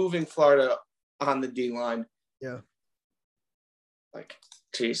moving Florida on the D line. Yeah. Like,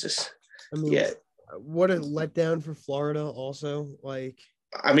 Jesus. I mean, yeah. What a letdown for Florida also. Like,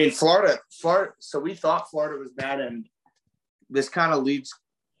 I mean, Florida, so we thought Florida was bad, and this kind of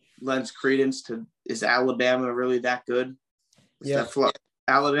lends credence to, is Alabama really that good? Yeah.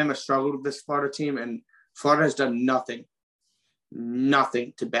 Alabama struggled with this Florida team, and Florida has done nothing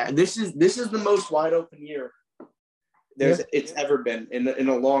to bad. This is the most wide open year it's ever been in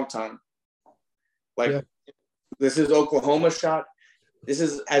a long time. Like, This is Oklahoma's shot. This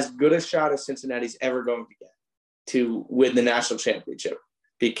is as good a shot as Cincinnati's ever going to get to win the national championship,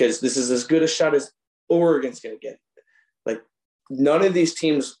 because this is as good a shot as Oregon's going to get. Like, none of these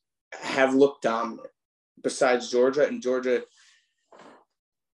teams have looked dominant besides Georgia, and Georgia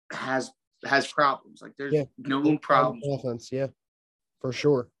has problems. Like, there's no problems. Offense, for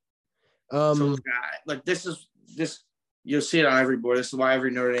sure. So, like, this you'll see it on every board. This is why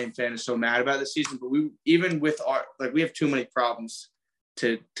every Notre Dame fan is so mad about this season. But we have too many problems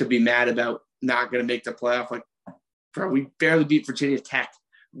to be mad about not going to make the playoff. Like, bro, we barely beat Virginia Tech.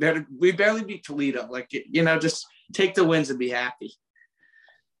 We barely beat Toledo. Like, just take the wins and be happy.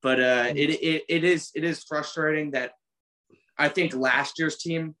 But it is frustrating that I think last year's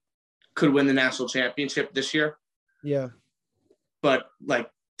team could win the national championship this year. Yeah. But, like,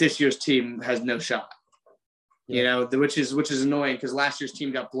 this year's team has no shot. Which is annoying, because last year's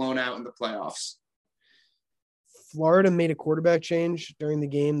team got blown out in the playoffs. Florida made a quarterback change during the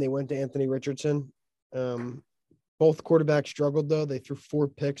game. They went to Anthony Richardson. Both quarterbacks struggled, though. They threw 4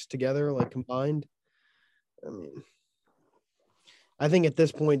 picks together, like, combined. I mean, I think at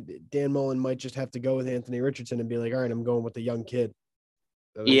this point, Dan Mullen might just have to go with Anthony Richardson and be like, all right, I'm going with the young kid.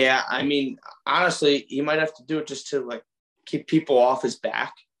 Yeah, I mean, honestly, he might have to do it just to, like, keep people off his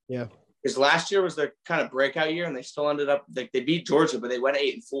back. Yeah. Because last year was their kind of breakout year, and they still ended up, like, they beat Georgia, but they went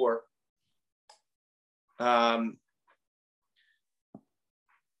 8-4.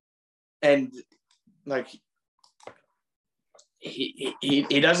 And, like,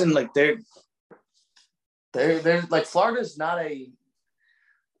 he doesn't, like, they're like, Florida's not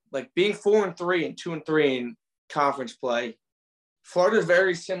like, being 4-3 and 2-3 in conference play. Florida's a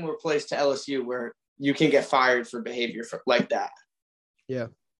very similar place to LSU, where you can get fired for behavior like that. Yeah.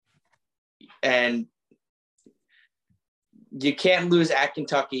 And you can't lose at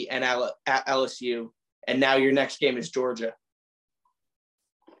Kentucky and at LSU, and now your next game is Georgia.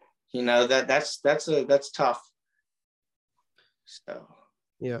 That's tough. So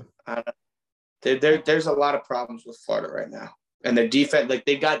yeah, There's a lot of problems with Florida right now, and their defense, like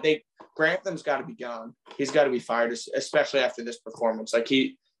Grantham's got to be gone. He's got to be fired, especially after this performance. Like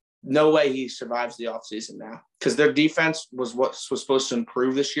no way he survives the offseason now, because their defense was what was supposed to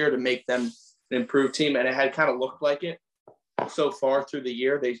improve this year to make them an improved team, and it had kind of looked like it so far through the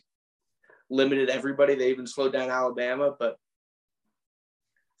year. They limited everybody. They even slowed down Alabama, but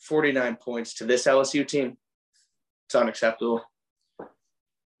 49 points to this LSU team, it's unacceptable.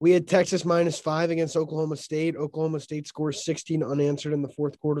 We had Texas -5 against Oklahoma State. Oklahoma State scores 16 unanswered in the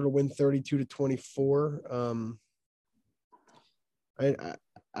fourth quarter to win 32-24.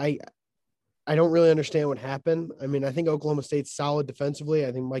 I don't really understand what happened. I mean, I think Oklahoma State's solid defensively.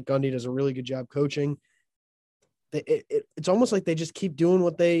 I think Mike Gundy does a really good job coaching. It's almost like they just keep doing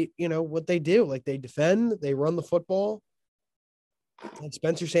what they do. Like they defend, they run the football. And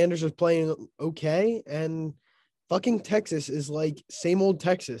Spencer Sanders is playing okay, and fucking Texas is like same old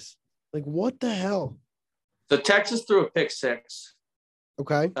Texas. Like, what the hell? So Texas threw a pick six.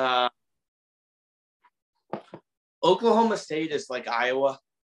 Okay. Oklahoma State is like Iowa.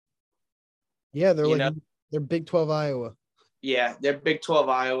 Yeah, they're Big 12 Iowa. Yeah, they're Big 12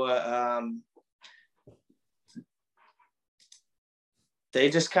 Iowa.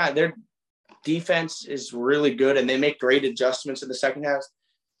 They just their defense is really good, and they make great adjustments in the second half.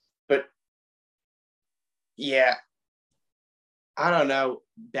 But yeah, I don't know.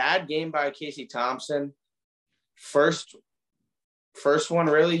 Bad game by Casey Thompson. First one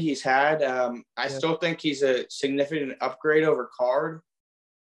really he's had. I still think he's a significant upgrade over Card,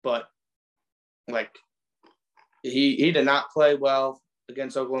 but like he did not play well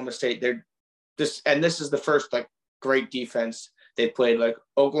against Oklahoma State. This is the first like great defense they played. Like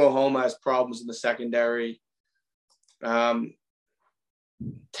Oklahoma has problems in the secondary.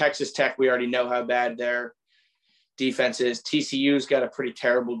 Texas Tech, we already know how bad their defense is. TCU's got a pretty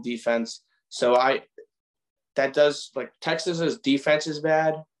terrible defense. So Texas's defense is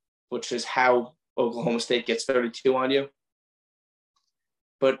bad, which is how Oklahoma State gets 32 on you.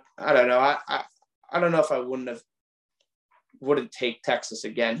 But I don't know. I don't know if I wouldn't take Texas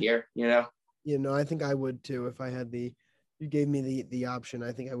again here, you know? I think I would too if I had you gave me the option.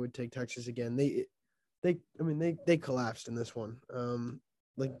 I think I would take Texas again. They collapsed in this one.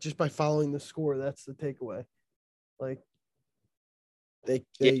 Like just by following the score, that's the takeaway. Like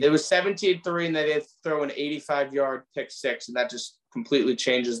it was 17-3, and they did throw an 85-yard pick six, and that just completely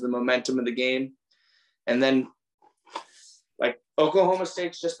changes the momentum of the game. And then like Oklahoma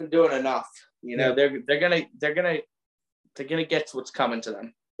State's just been doing enough. They're gonna get to what's coming to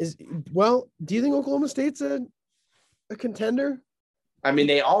them. Do you think Oklahoma State's a contender? I mean,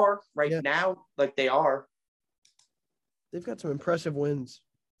 they are now. Like they are. They've got some impressive wins.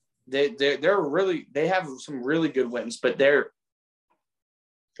 They have some really good wins, but they're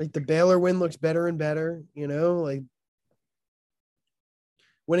like the Baylor win looks better and better. Like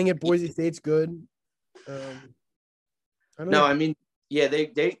winning at Boise State's good. I mean, yeah, they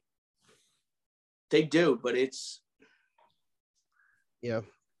do, but it's yeah.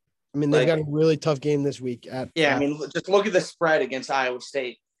 I mean, they've got a really tough game this week. I mean, just look at the spread against Iowa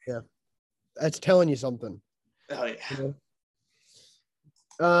State. Yeah, that's telling you something. Oh yeah.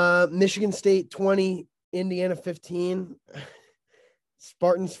 Michigan State 20, Indiana 15.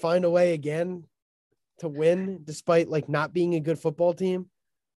 Spartans find a way again to win, despite like not being a good football team.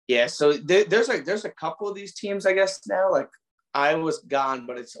 Yeah, so there's a couple of these teams, I guess now. Like Iowa's gone,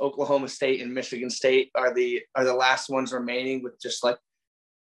 but it's Oklahoma State and Michigan State are the last ones remaining with just like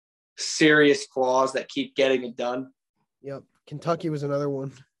serious flaws that keep getting it done. Yep. Kentucky was another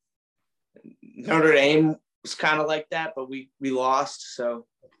one. Notre Dame was kind of like that, but we lost. So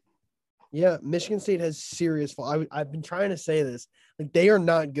yeah, Michigan State has serious flaws. I've been trying to say this. Like they are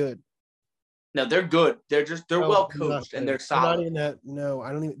not good. No, they're good. They're well coached and they're solid.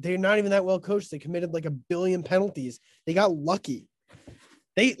 They're not even that well coached. They committed like 1 billion penalties. They got lucky.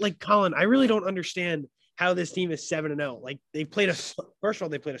 Colin, I really don't understand how this team is 7-0. Like they played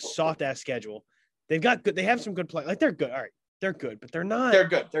a soft ass schedule. They have some good play. Like they're good. All right. They're good, but they're not. They're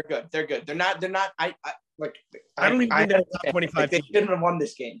good. They're not. I don't even think they're top 25. They shouldn't have won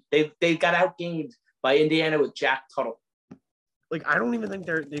this game. They got outgained by Indiana with Jack Tuttle. Like I don't even think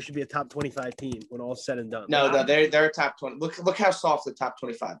they should be a top 25 team when all's said and done. No, they're a top 20. Look how soft the top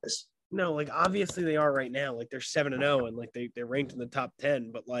 25 is. No, like obviously they are right now. Like they're 7-0 and like they're ranked in the top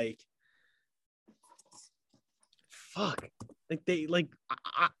 10, but like fuck. Like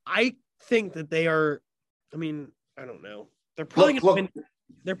I think that they are. I mean, I don't know. They're probably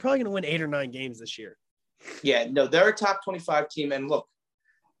gonna win 8 or 9 games this year. Yeah, no, they're a top 25 team, and look,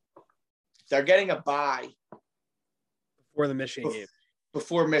 they're getting a bye before the Michigan game.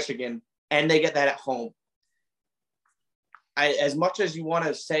 Before Michigan, and they get that at home. As much as you want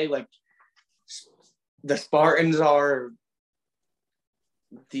to say like the Spartans are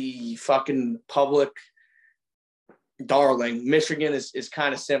the fucking public darling, Michigan is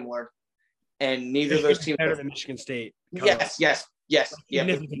kind of similar, and neither of those teams better than Michigan State. Yes, yeah.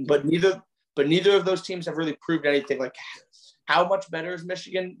 But neither of those teams have really proved anything. Like, how much better is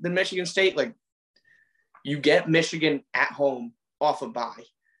Michigan than Michigan State? Like, you get Michigan at home off a bye.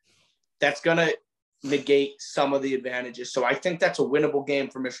 That's gonna negate some of the advantages. So I think that's a winnable game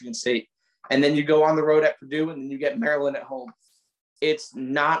for Michigan State. And then you go on the road at Purdue, and then you get Maryland at home. It's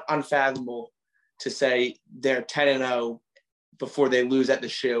not unfathomable to say they're 10-0 before they lose at the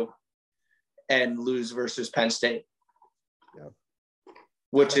shoe and lose versus Penn State. Yeah.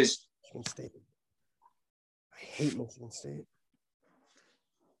 Which is Michigan State. I hate Michigan State.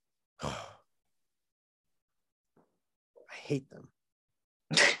 I hate them.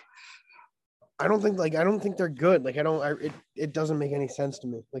 I don't think they're good. Like, it doesn't make any sense to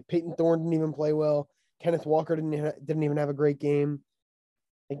me. Like, Peyton Thorne didn't even play well. Kenneth Walker didn't even have a great game.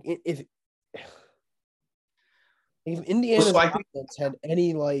 Like, if Indiana's offense had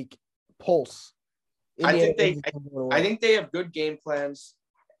any like pulse, I think they have good game plans,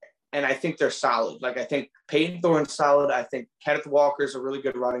 and I think they're solid. Like, I think Peyton Thorne's solid. I think Kenneth Walker's a really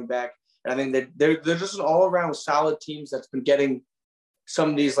good running back, and I think they're just an all around solid teams that's been getting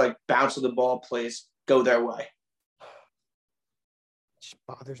some of these like bounce of the ball plays go their way. It just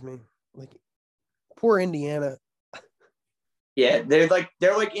bothers me. Like, poor Indiana. Yeah, they're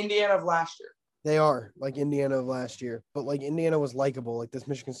like Indiana of last year. They are like Indiana of last year, but like Indiana was likable. Like, this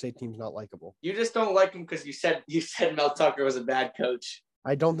Michigan State team's not likable. You just don't like him because you said Mel Tucker was a bad coach.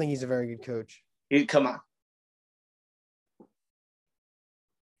 I don't think he's a very good coach. Come on.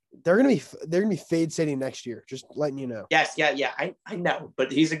 They're gonna be Fade City next year. Just letting you know. Yes, yeah. I know,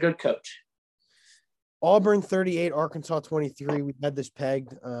 but he's a good coach. Auburn 38, Arkansas 23. We had this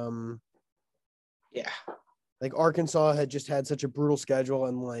pegged. Yeah. Like, Arkansas had just had such a brutal schedule,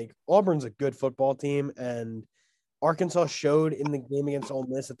 and like Auburn's a good football team, and Arkansas showed in the game against Ole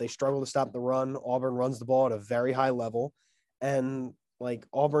Miss that they struggle to stop the run. Auburn runs the ball at a very high level, and like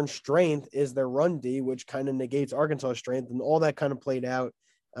Auburn's strength is their run D, which kind of negates Arkansas' strength, and all that kind of played out.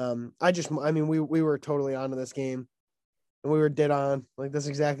 We were totally onto this game, and we were dead on. Like, that's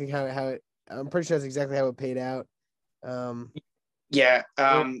exactly how it. I'm pretty sure that's exactly how it paid out.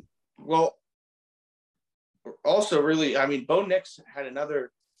 Well, also, really, I mean, Bo Nix had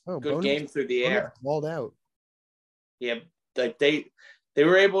another good game through the air. Balled out. Yeah, like they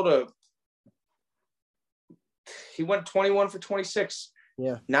were able to. He went 21 for 26.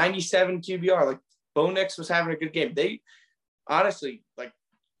 Yeah, 97 QBR. Like, Bo Nix was having a good game. They honestly, like,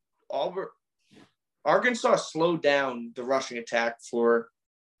 Arkansas slowed down the rushing attack for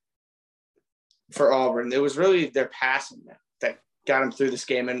Auburn. It was really their passing that got them through this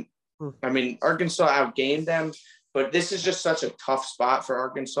game. And I mean, Arkansas outgained them, but this is just such a tough spot for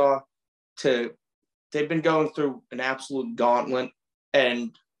Arkansas they've been going through an absolute gauntlet,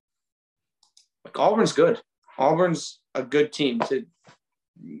 and like, Auburn's good. Auburn's a good team to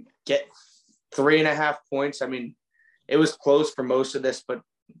get 3.5 points. I mean, it was close for most of this, but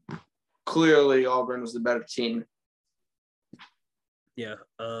clearly Auburn was the better team. Yeah.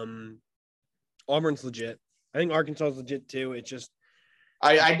 Auburn's legit. I think Arkansas is legit too. It's just,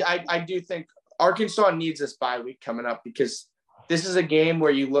 I do think Arkansas needs this bye week coming up, because this is a game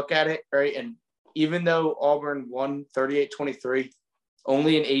where you look at it, right? And even though Auburn won 38-23,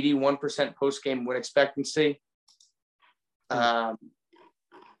 only an 81% post-game win expectancy,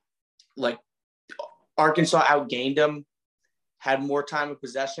 like, Arkansas outgained them, had more time of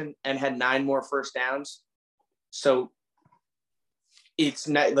possession, and had 9 more first downs. So it's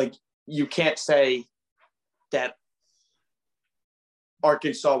not like you can't say that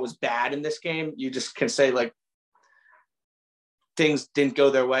Arkansas was bad in this game. You just can say, like, things didn't go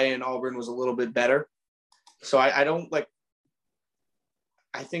their way and Auburn was a little bit better. So I don't like,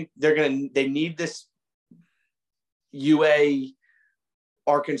 I think they need this UA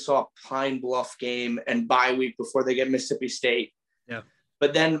Arkansas Pine Bluff game and bye week before they get Mississippi State. Yeah.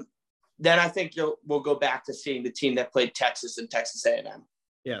 But then I think we'll go back to seeing the team that played Texas and Texas A&M.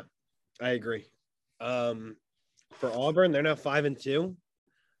 Yeah, I agree. For Auburn, they're now 5-2.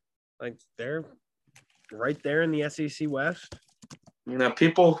 Like, they're right there in the SEC West. You know,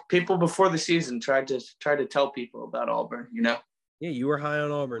 people before the season tried to tell people about Auburn, you know? Yeah, you were high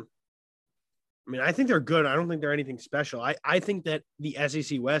on Auburn. I mean, I think they're good. I don't think they're anything special. I think that the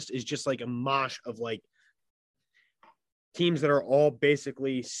SEC West is just like a mosh of like teams that are all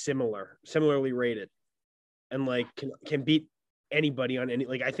basically similarly rated, and like can beat anybody on any,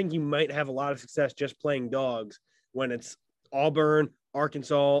 like, I think you might have a lot of success just playing dogs when it's Auburn,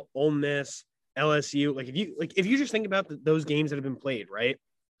 Arkansas, Ole Miss, LSU. Like if you just think about those games that have been played, right?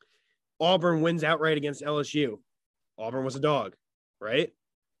 Auburn wins outright against LSU. Auburn was a dog, right?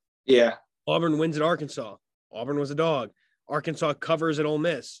 Yeah. Auburn wins at Arkansas. Auburn was a dog. Arkansas covers at Ole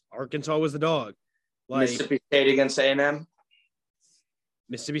Miss. Arkansas was the dog. Like, Mississippi State against A&M.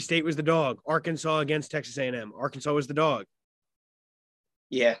 Mississippi State was the dog. Arkansas against Texas A&M. Arkansas was the dog.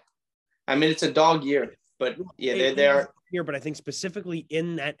 Yeah. I mean, it's a dog year, but yeah, they are here. But I think specifically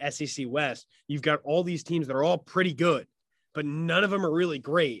in that SEC West, you've got all these teams that are all pretty good, but none of them are really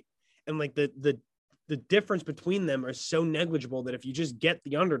great. And like the difference between them are so negligible that if you just get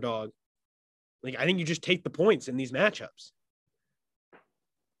the underdog, like I think you just take the points in these matchups.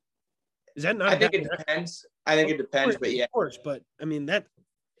 Is that not? I think it depends. But yeah. Of course, but I mean that.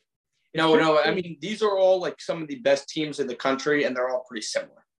 No. I mean, these are all like some of the best teams in the country, and they're all pretty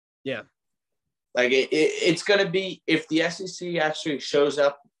similar. Yeah. Like it's going to be, if the SEC actually shows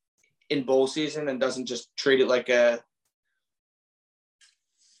up in bowl season and doesn't just treat it like a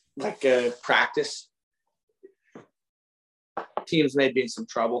practice, teams may be in some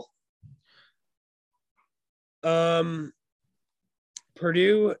trouble.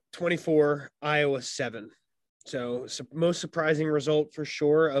 Purdue 24, Iowa 7. So most surprising result for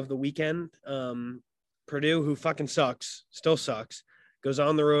sure of the weekend. Purdue, who fucking sucks, still sucks, goes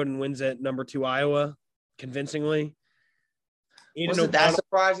on the road and wins at number 2 Iowa convincingly. Wasn't that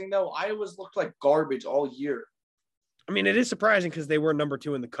surprising though? Iowa's looked like garbage all year. I mean, it is surprising because they were number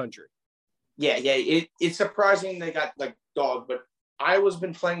 2 in the country. Yeah. It's surprising they got like dog, but Iowa's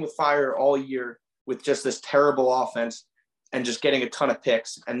been playing with fire all year with just this terrible offense and just getting a ton of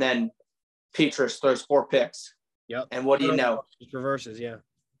picks. And then Petrus throws 4 picks. Yep. And what do you know? Just reverses, yeah.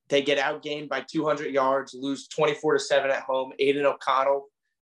 They get outgained by 200 yards, lose 24-7 at home. Aiden O'Connell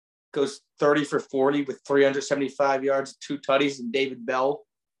goes 30 for 40 with 375 yards, 2 tutties, and David Bell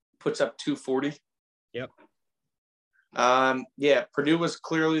puts up 240. Yep. Yeah, Purdue was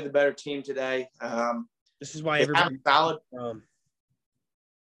clearly the better team today. This is why everybody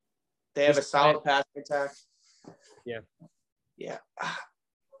they have a solid passing attack. Yeah. Yeah.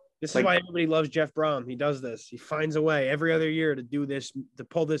 This is why everybody loves Jeff Brom. He does this. He finds a way every other year to do this, to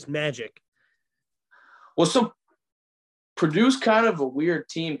pull this magic. Well, so Purdue's kind of a weird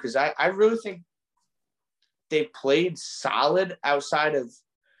team because I really think they played solid outside of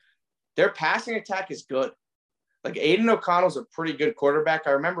their passing attack is good. Like Aiden O'Connell's a pretty good quarterback.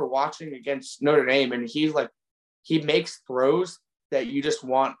 I remember watching against Notre Dame, and he makes throws that you just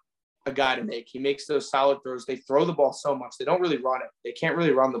want a guy to make. He makes those solid throws. They throw the ball so much. They don't really run it. They can't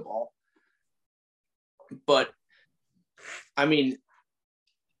really run the ball. But, I mean,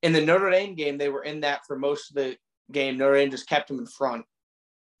 in the Notre Dame game, they were in that for most of the game. Notre Dame just kept them in front.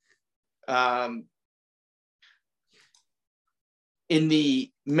 In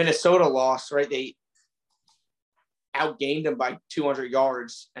the Minnesota loss, right, they outgained them by 200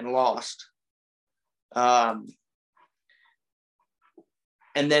 yards and lost. And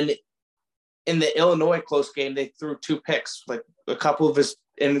then in the Illinois close game, they threw 2 picks. Like a couple of his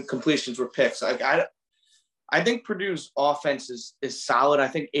incompletions were picks. Like I think Purdue's offense is solid. I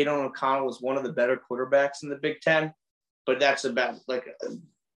think Aiden O'Connell is one of the better quarterbacks in the Big Ten, but that's about like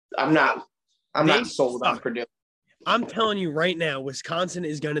I'm not sold on Purdue. I'm telling you right now, Wisconsin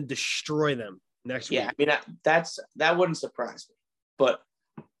is going to destroy them next week. Yeah, I mean that wouldn't surprise me, but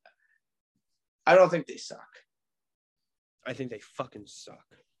I don't think they suck. I think they fucking suck.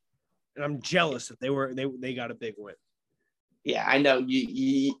 And I'm jealous that they got a big win. Yeah, I know.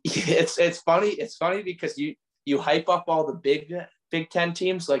 It's funny. It's funny because you hype up all the Big Ten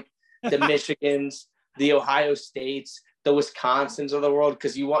teams like the Michigans, the Ohio States, the Wisconsins of the world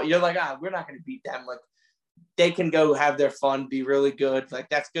because you're like, we're not going to beat them. Like they can go have their fun, be really good. Like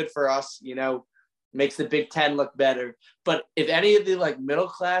that's good for us, makes the Big Ten look better. But if any of the like middle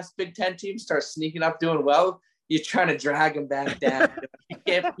class Big Ten teams start sneaking up doing well, you're trying to drag them back down.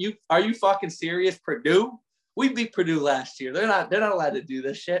 Are you fucking serious? Purdue? We beat Purdue last year. They're not allowed to do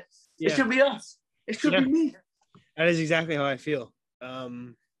this shit. Yeah. It should be us. It should be me. That is exactly how I feel.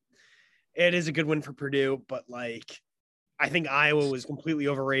 It is a good win for Purdue, but like I think Iowa was completely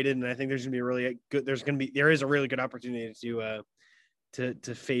overrated, and I think there's gonna be a really good. There is a really good opportunity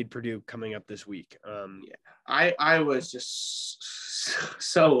to fade Purdue coming up this week. I was just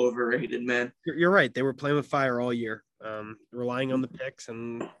so overrated, man. You're right. They were playing with fire all year, relying on the picks,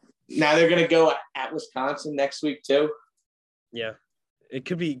 and now they're gonna go at Wisconsin next week too. Yeah, it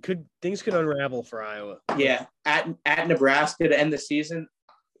things could unravel for Iowa. Yeah, at Nebraska to end the season.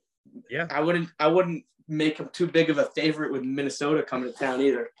 Yeah. I wouldn't make them too big of a favorite with Minnesota coming to town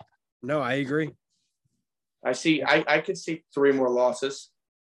either. No, I agree. I could see 3 more losses.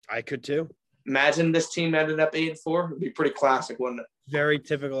 I could too. Imagine this team ended up 8-4. It'd be pretty classic, wouldn't it? Very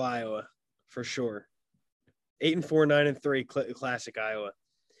typical Iowa, for sure. 8-4, 9-3, classic Iowa.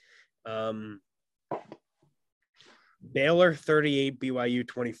 Baylor 38, BYU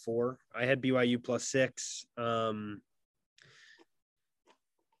 24. I had BYU +6.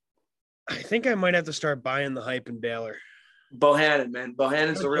 I think I might have to start buying the hype in Baylor. Bohannon, man.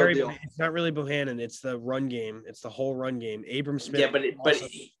 Bohannon's the real deal. It's not really Bohannon. It's the run game. It's the whole run game. Abram Smith. Yeah, but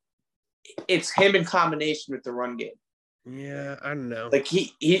it's him in combination with the run game. Yeah, I don't know. Like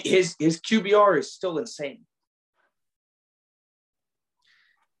his QBR is still insane.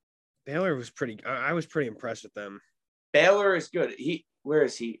 Baylor was I was pretty impressed with them. Baylor is good. Where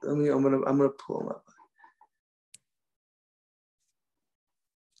is he? I'm gonna pull him up.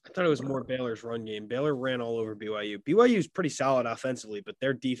 I thought it was more Baylor's run game. Baylor ran all over BYU. BYU is pretty solid offensively, but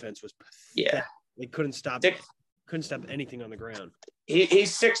their defense was pathetic. Yeah. They couldn't stop anything on the ground.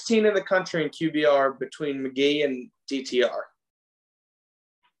 He's 16 in the country in QBR between McGee and DTR.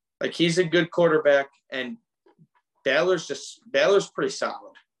 Like, he's a good quarterback, and Baylor's pretty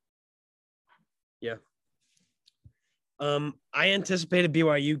solid. Yeah. I anticipated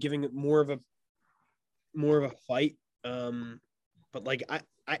BYU giving it more of a fight. But like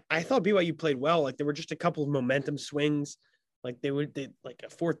I thought BYU played well. Like, there were just a couple of momentum swings. Like they like a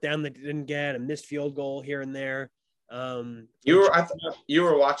 4th down that didn't get, a missed field goal here and there. You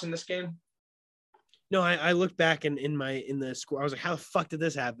were watching this game? No, I looked back in the score. I was like, how the fuck did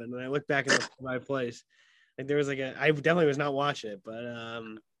this happen? And I looked back in the 5 plays. Like, there was I definitely was not watching it, but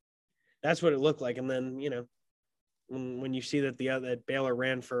that's what it looked like. And then, you know, when you see that that Baylor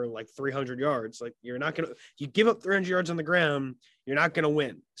ran for like 300 yards, like, you give up 300 yards on the ground, you're not gonna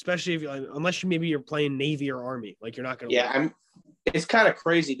win, especially if unless you're playing Navy or Army, like, you're not gonna. Yeah, win. It's kind of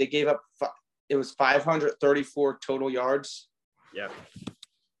crazy. They gave up. It was 534 total yards. Yeah.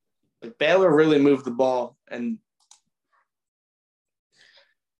 Like, Baylor really moved the ball, and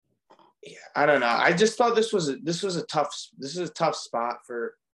yeah, I don't know. I just thought this was a tough spot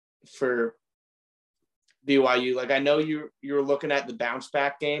for BYU. Like, I know you were looking at the bounce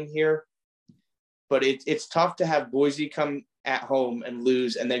back game here, but it's tough to have Boise come at home and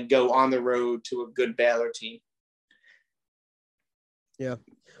lose and then go on the road to a good Baylor team. Yeah.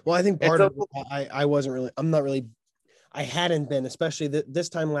 Well, I think part of it, I hadn't been, especially this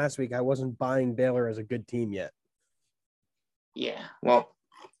time last week, I wasn't buying Baylor as a good team yet. Yeah. Well,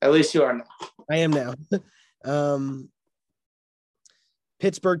 at least you are now. I am now.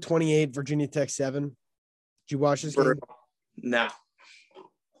 Pittsburgh 28, Virginia Tech 7. Did you watch this game? No.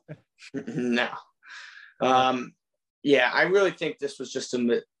 No. Yeah, I really think this was just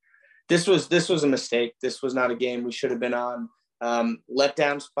this was a mistake. This was not a game we should have been on.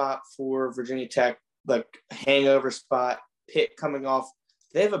 Letdown spot for Virginia Tech, like, hangover spot. Pitt coming off.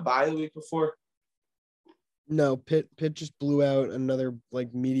 Did they have a bye the week before? No, Pitt just blew out another,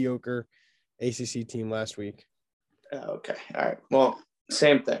 like, mediocre ACC team last week. Okay. All right. Well,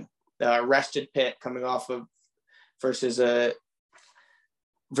 same thing. Rested Pitt coming off of versus a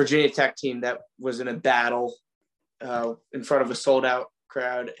Virginia Tech team that was in a battle in front of a sold-out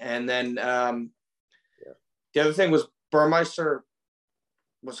crowd. And then the other thing was Burmeister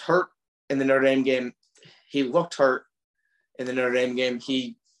was hurt in the Notre Dame game. He looked hurt in the Notre Dame game.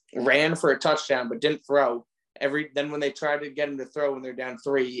 He ran for a touchdown but didn't throw. Then when they tried to get him to throw when they're down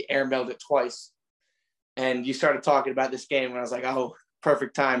 3, he airmailed it twice. And you started talking about this game, and I was like, oh,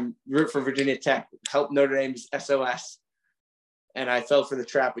 perfect time. Root for Virginia Tech. Help Notre Dame's SOS. And I fell for the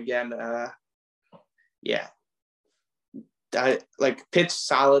trap again. Yeah. Pitt's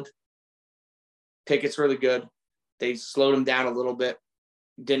solid. Pickett's really good. They slowed him down a little bit.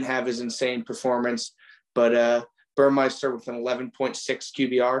 Didn't have his insane performance. But Burmeister with an 11.6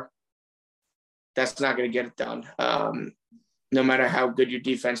 QBR, that's not going to get it done. No matter how good your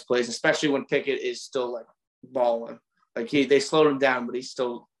defense plays, especially when Pickett is still, like, balling. Like, they slowed him down, but he's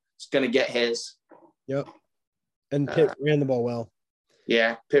still going to get his. Yep. And Pitt ran the ball well.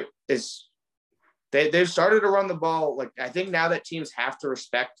 Yeah, Pitt is – they've started to run the ball. Like, I think now that teams have to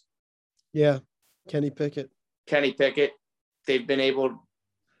respect. Yeah, Kenny Pickett. They've been able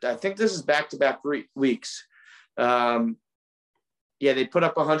 – I think this is back-to-back weeks. Yeah, they put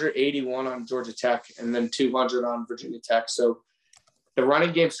up 181 on Georgia Tech and then 200 on Virginia Tech. So the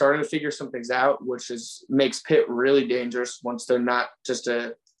running game's starting to figure some things out, which makes Pitt really dangerous once they're not just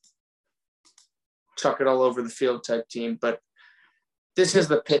a chuck it all over the field type team. But this is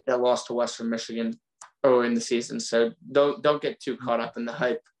the Pitt that lost to Western Michigan early in the season. So don't get too caught up in the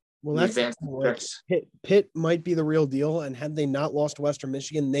hype. Well, the that's advanced like tricks. Pitt might be the real deal, and had they not lost to Western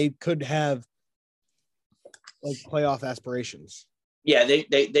Michigan, they could have like playoff aspirations. Yeah, they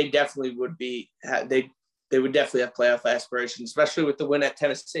definitely would be. They would definitely have playoff aspirations, especially with the win at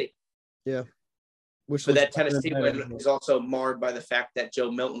Tennessee. Yeah, which But looks that Tennessee better. win is also marred by the fact that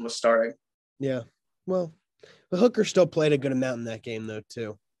Joe Milton was starting. Yeah, well, but Hooker still played a good amount in that game though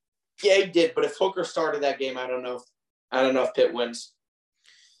too. Yeah, he did. But if Hooker started that game, I don't know if Pitt wins.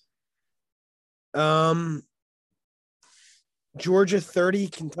 Georgia 30,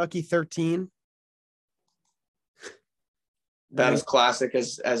 Kentucky 13. About as classic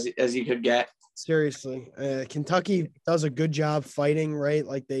as you could get. Seriously, Kentucky does a good job fighting, right?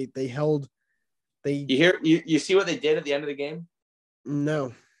 Like they held. You see what they did at the end of the game?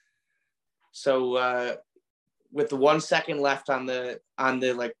 No. So with the 1 second left on the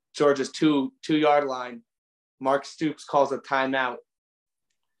like Georgia's 2-yard line, Mark Stoops calls a timeout,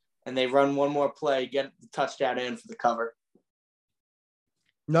 and they run one more play, get the touchdown in for the cover.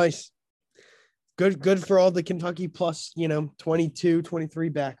 Nice. Good for all the Kentucky plus, 22, 23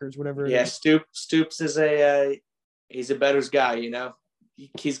 backers, whatever. Yeah, Stoops is he's a bettor's guy,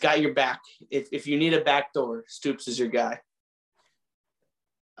 He's got your back. If you need a back door, Stoops is your guy.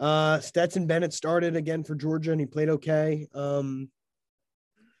 Stetson Bennett started again for Georgia, and he played okay.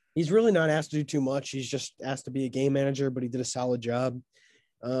 He's really not asked to do too much. He's just asked to be a game manager, but he did a solid job.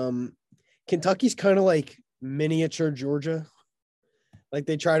 Kentucky's kind of like miniature Georgia. Like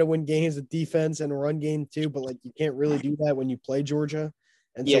they try to win games with defense and a run game too, but like you can't really do that when you play Georgia.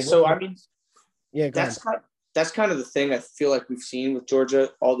 And that's kind of the thing I feel like we've seen with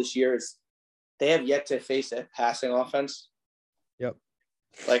Georgia all this year is they have yet to face a passing offense. Yep.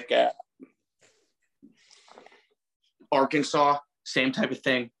 Like Arkansas, same type of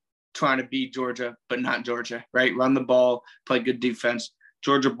thing, trying to beat Georgia, but not Georgia, right? Run the ball, play good defense.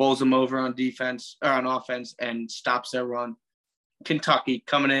 Georgia bowls them over on defense or on offense and stops their run. Kentucky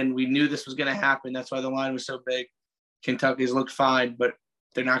coming in. We knew this was going to happen. That's why the line was so big. Kentucky's looked fine, but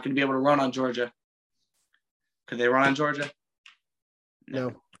they're not going to be able to run on Georgia. Could they run on Georgia?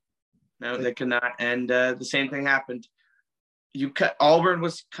 No, they could not. And the same thing happened. Auburn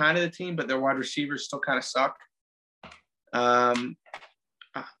was kind of the team, but their wide receivers still kind of suck. I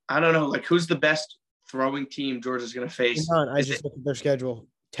don't know. Like, who's the best throwing team Georgia's going to face? I just looked at their schedule.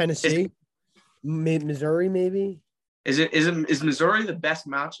 Tennessee, Missouri, maybe. Is Missouri the best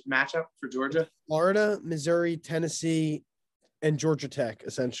matchup for Georgia? Florida, Missouri, Tennessee, and Georgia Tech,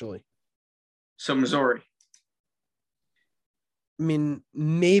 essentially. So Missouri. I mean,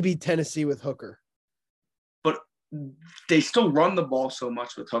 maybe Tennessee with Hooker. But they still run the ball so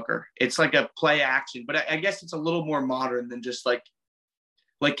much with Hooker. It's like a play action, but I guess it's a little more modern than just like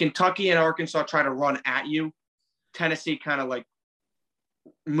Kentucky and Arkansas try to run at you. Tennessee kind of like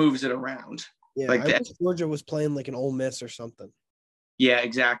moves it around. Yeah, like I wish Georgia was playing like an Ole Miss or something. Yeah,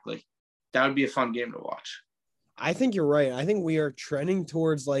 exactly. That would be a fun game to watch. I think you're right. I think we are trending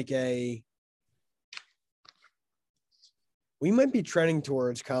towards we might be trending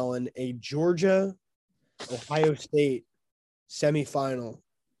towards, Colin, a Georgia-Ohio State semifinal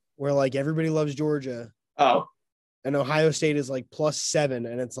where like everybody loves Georgia. Oh. And Ohio State is like +7,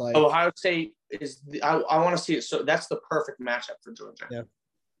 and it's like Ohio State is I want to see it. So that's the perfect matchup for Georgia. Yeah.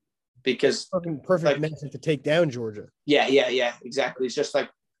 Because perfect matchup to take down Georgia. Yeah, exactly. It's just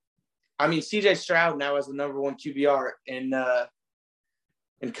like, I mean, CJ Stroud now has the #1 QBR in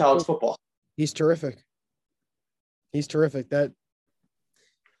college football. He's terrific.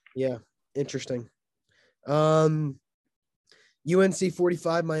 Interesting. UNC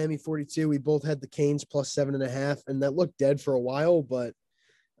 45, Miami 42. We both had the Canes +7.5, and that looked dead for a while, but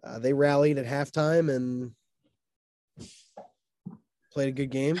they rallied at halftime and played a good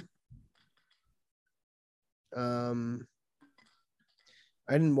game. I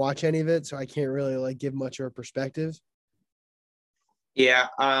didn't watch any of it, so I can't really like give much of a perspective. Yeah,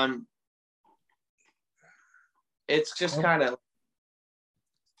 it's just kind of.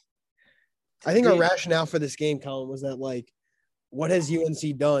 I think our rationale for this game, Colin, was that like, what has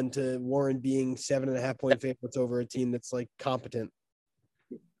UNC done to warrant being 7.5-point favorites over a team that's like competent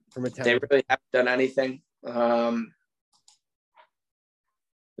from a talent? They really haven't done anything.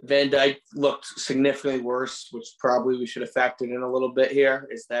 Van Dyke looked significantly worse, which probably we should have factored in a little bit here.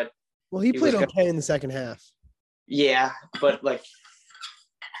 Is that he played okay in the second half. Yeah, but like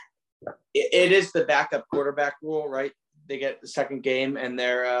it is the backup quarterback rule, right? They get the second game, and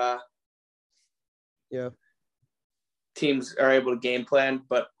their teams are able to game plan.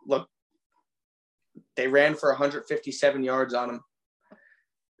 But look, they ran for 157 yards on them.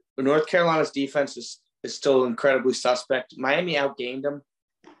 North Carolina's defense is still incredibly suspect. Miami outgained them,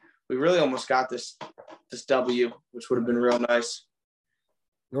 we really almost got this W, which would have been real nice.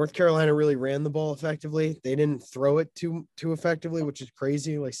 North Carolina really ran the ball effectively. They didn't throw it too effectively, which is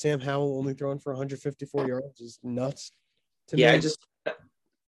crazy. Like Sam Howell only throwing for 154 yards is nuts to me.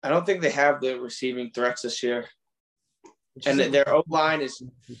 I don't think they have the receiving threats this year. And their O-line is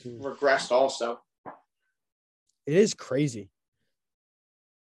regressed also. It is crazy.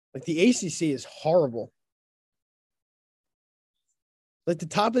 Like the ACC is horrible. Like the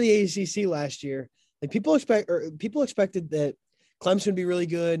top of the ACC last year, like people expected that Clemson would be really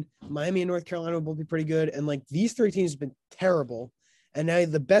good. Miami and North Carolina will both be pretty good. And like these three teams have been terrible. And now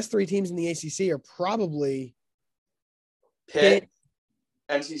the best three teams in the ACC are probably Pitt,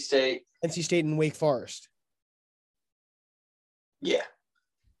 NC State, and Wake Forest. Yeah.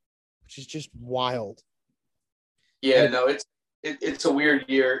 Which is just wild. Yeah, no, it's a weird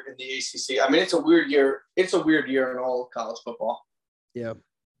year in the ACC. I mean, it's a weird year. It's a weird year in all of college football. Yeah.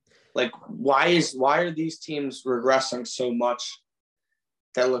 Like, why are these teams regressing so much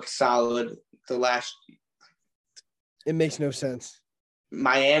that look solid the last? It makes no sense.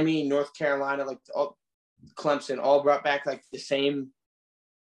 Miami, North Carolina, like Clemson, all brought back like the same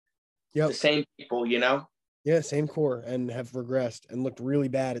people, you know? Yeah, same core, and have regressed and looked really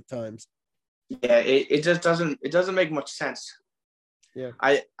bad at times. Yeah, it just doesn't make much sense. Yeah.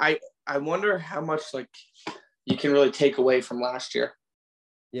 I wonder how much like you can really take away from last year.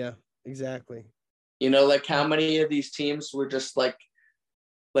 Yeah, exactly. You know, like how many of these teams were just like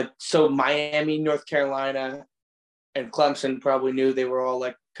so Miami, North Carolina, and Clemson probably knew they were all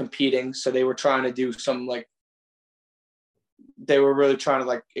like competing. So they were trying to do some like they were really trying to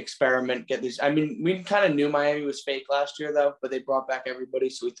like experiment, get these. I mean, we kind of knew Miami was fake last year though, but they brought back everybody,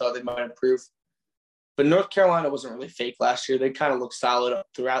 so we thought they might improve. But North Carolina wasn't really fake last year. They kind of looked solid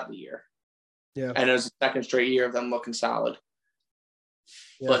throughout the year. Yeah. And it was the second straight year of them looking solid.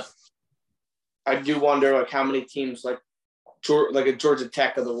 Yeah. But I do wonder like how many teams like a Georgia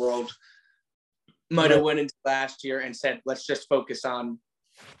Tech of the world might have went into last year and said, let's just focus on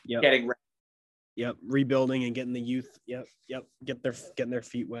getting ready. Yep, rebuilding and getting the youth. Yep, getting their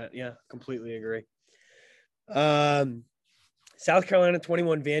feet wet. Yeah, completely agree. South Carolina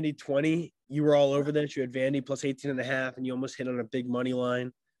 21, Vandy 20. You were all over this. You had Vandy plus 18.5, and you almost hit on a big money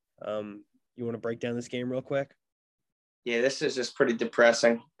line. You want to break down this game real quick? Yeah, this is just pretty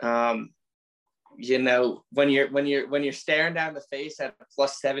depressing. You know, when you're staring down the face at a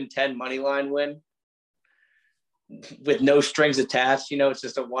plus 710 money line win with no strings attached, you know, it's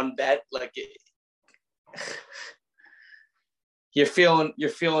just a one bet. Like you're feeling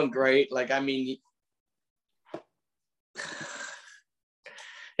great. Like, I mean,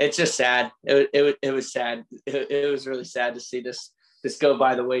 it's just sad. It was sad. It was really sad to see this go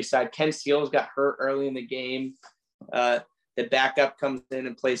by the wayside. Ken Seals got hurt early in the game. The backup comes in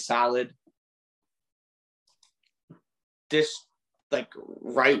and plays solid. This like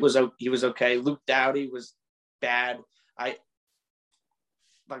Wright was okay. Luke Doughty was bad.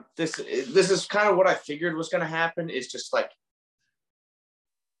 This is kind of what I figured was going to happen. Is just like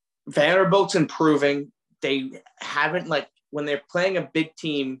Vanderbilt's improving. They haven't like when they're playing a big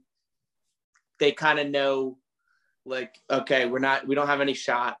team, they kind of know like, okay, we don't have any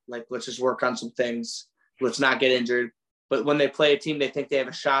shot. Like, let's just work on some things. Let's not get injured. But when they play a team they think they have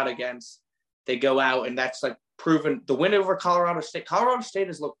a shot against, they go out and that's like proven. The win over Colorado State. Colorado State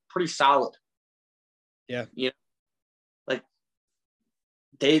has looked pretty solid. Yeah. You know, like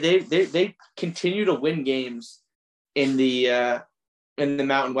they continue to win games in the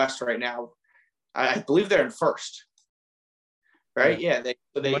Mountain West right now. I believe they're in first. Right? Yeah.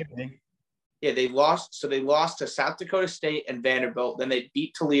 They lost. So they lost to South Dakota State and Vanderbilt. Then they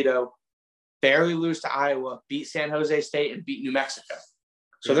beat Toledo, barely lose to Iowa, beat San Jose State, and beat New Mexico.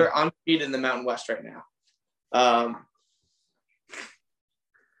 So they're undefeated in the Mountain West right now.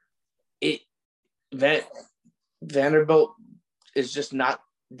 Vanderbilt is just not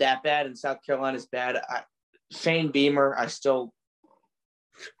that bad, and South Carolina is bad. Shane Beamer, I still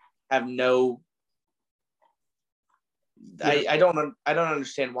have no. I don't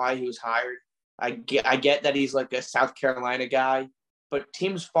understand why he was hired. I get that he's like a South Carolina guy, but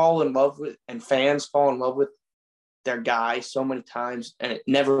teams fall in love with and fans fall in love with their guy so many times, and it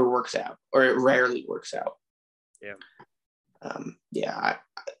never works out, or it rarely works out. Yeah. I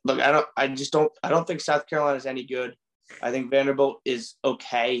don't think South Carolina is any good. I think Vanderbilt is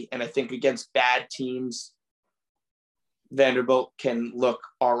okay, and I think against bad teams, Vanderbilt can look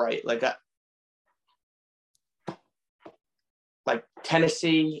all right. Like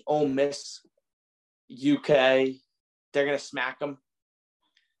Tennessee, Ole Miss, UK, they're gonna smack them.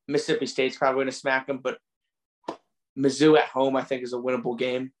 Mississippi State's probably gonna smack them, but Mizzou at home, I think, is a winnable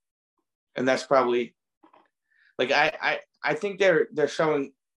game. And that's probably like I think they're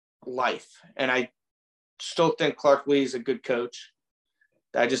showing life, and I still think Clark Lee is a good coach.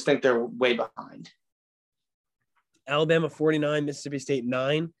 I just think they're way behind. Alabama 49, Mississippi State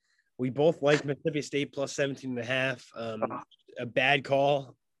 9. We both like Mississippi State plus 17.5. A bad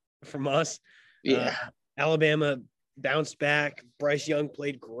call from us. Yeah. Alabama bounced back. Bryce Young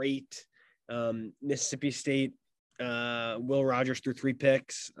played great. Mississippi State, Will Rogers threw 3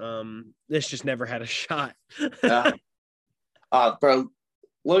 picks. This just never had a shot. Bro,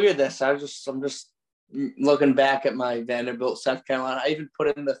 look at this. I'm just looking back at my Vanderbilt, South Carolina. I even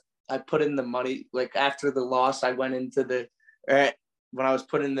put in the money. Like after the loss, I went into when I was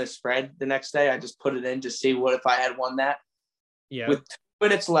putting the spread the next day, I just put it in to see what if I had won that. Yeah. With 2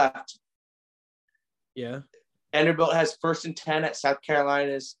 minutes left. Yeah. Vanderbilt has 1st and 10 at South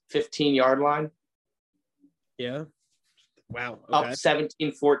Carolina's 15-yard line. Yeah. Wow. Okay. Up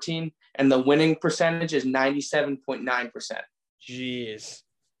 17-14, and the winning percentage is 97.9%. Jeez.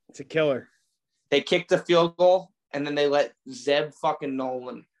 It's a killer. They kicked the field goal, and then they let Zeb fucking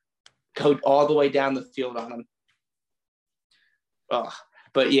Nolan go all the way down the field on them. Oh,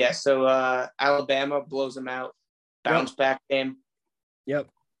 but yeah, so Alabama blows them out. Bounce back game. Yep.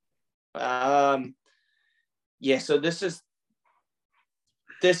 Yeah, so this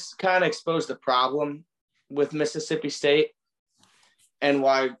kind of exposed the problem with Mississippi State and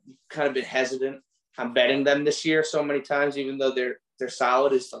why I've kind of been hesitant on betting them this year so many times, even though they're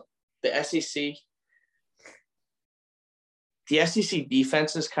solid, is the SEC. The SEC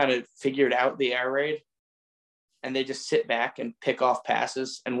defenses kind of figured out the air raid, and they just sit back and pick off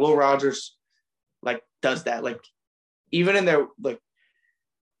passes. And Will Rogers does that. Even in their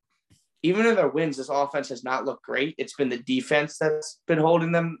wins, this offense has not looked great. It's been the defense that's been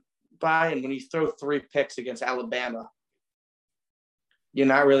holding them by. And when you throw 3 picks against Alabama, you're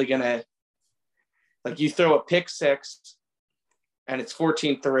not really going to – you throw a pick 6 and it's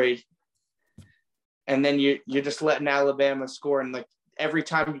 14-3, and then you're just letting Alabama score. And every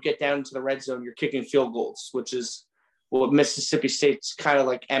time you get down into the red zone, you're kicking field goals, which is what Mississippi State's kind of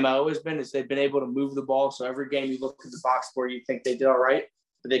MO has been, is they've been able to move the ball. So every game you look at the box score, you think they did all right,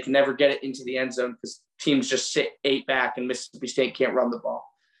 but they can never get it into the end zone because teams just sit 8 back and Mississippi State can't run the ball.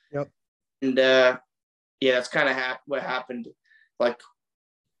 Yep. And that's kind of what happened. I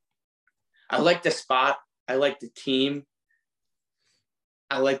like the spot. I like the team.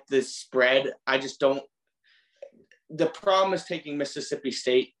 I like the spread. I just don't. The problem is taking Mississippi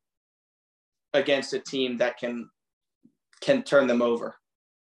State against a team that can turn them over,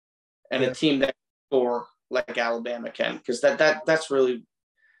 and a team that can score like Alabama can, because that's really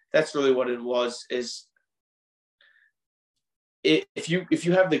what it was. Is if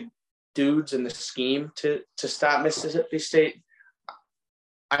you have the dudes and the scheme to stop Mississippi State,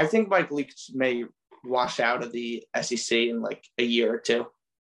 I think Mike Leach may wash out of the SEC in a year or 2.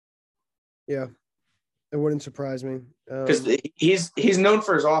 Yeah, it wouldn't surprise me. Because he's known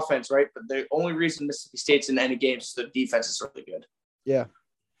for his offense, right? But the only reason Mississippi State's in any games is the defense is really good. Yeah.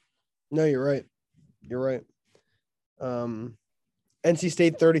 No, you're right. You're right. NC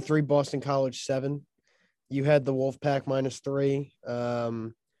State 33, Boston College 7. You had the Wolfpack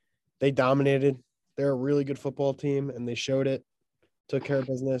 -3. They dominated. They're a really good football team, and they showed it. Took care of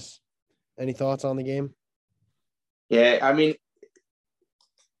business. Any thoughts on the game? Yeah, I mean,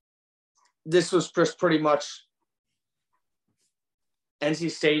 this was just pretty much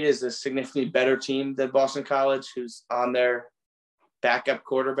NC State is a significantly better team than Boston College, who's on their backup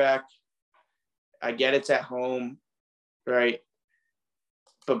quarterback. I get it's at home, right?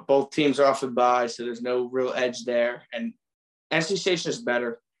 But both teams are off a bye, so there's no real edge there. And NC State's just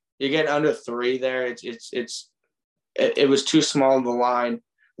better. You get under 3 there. It was too small of the line.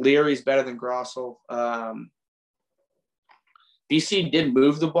 Leary's better than Grossel. BC did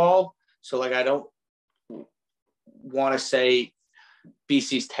move the ball, so I don't want to say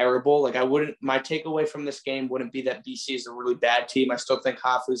BC's terrible. My takeaway from this game wouldn't be that BC is a really bad team. I still think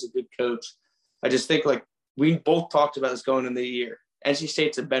Hoffley's a good coach. I just think we both talked about this going into the year. NC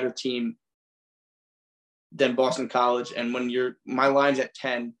State's a better team than Boston College, and when my line's at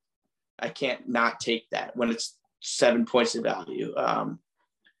 10, I can't not take that when it's 7 points of value. I'm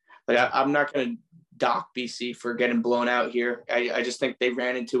not going to dock BC for getting blown out here. I just think they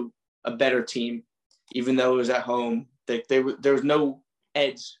ran into a better team, even though it was at home. There was no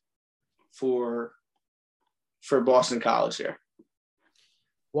edge for Boston College here.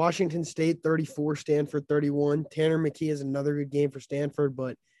 Washington State 34, Stanford 31. Tanner McKee has another good game for Stanford,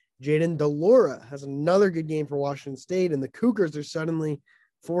 but Jaden DeLora has another good game for Washington State, and the Cougars are suddenly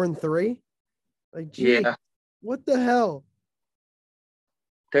 4-3. Yeah. What the hell?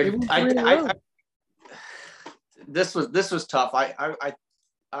 Give them 3 in a row. This was tough.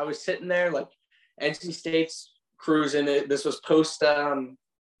 I was sitting there like NC State's cruising. This was post.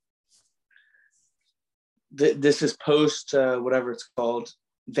 This is post whatever it's called,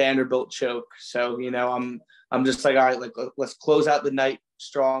 Vanderbilt choke. So I'm just like, all right, like let's close out the night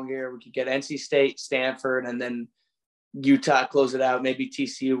strong here. We could get NC State, Stanford, and then Utah close it out. Maybe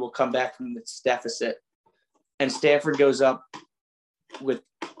TCU will come back from its deficit. And Stanford goes up with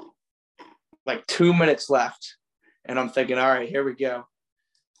like 2 minutes left. And I'm thinking, all right, here we go.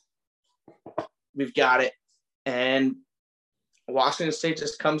 We've got it. And Washington State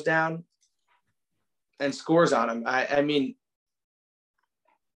just comes down and scores on them. I mean,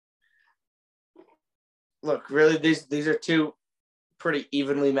 look, really, these are two pretty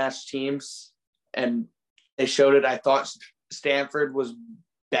evenly matched teams, and they showed it. I thought Stanford was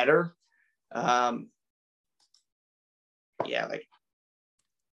better. Yeah, like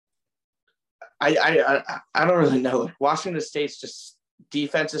I don't really know. Like Washington State's just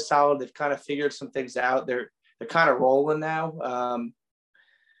defense is solid. They've kind of figured some things out. They're kind of rolling now.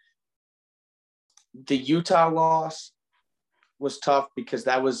 The Utah loss was tough because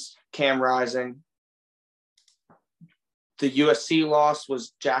that was Cam Rising. The USC loss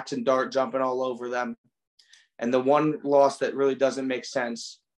was Jackson Dart jumping all over them. And the one loss that really doesn't make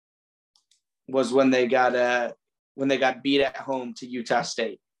sense was when they got beat at home to Utah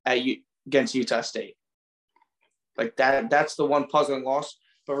State against Utah State. Like that's the one puzzling loss.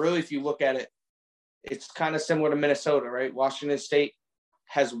 But really, if you look at it, it's kind of similar to Minnesota, right? Washington State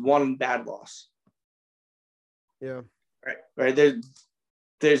has one bad loss. Yeah. Right.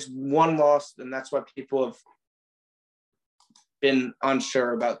 There's one loss, and that's why people have been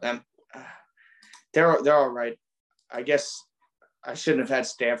unsure about them. They're all right. I guess I shouldn't have had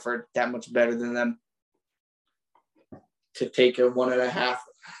Stanford that much better than them to take a 1.5.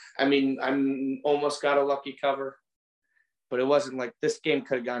 I mean, I'm almost got a lucky cover, but it wasn't like this game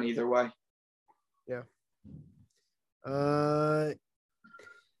could have gone either way. Yeah.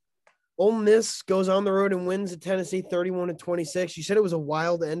 Ole Miss goes on the road and wins at Tennessee 31-26. You said it was a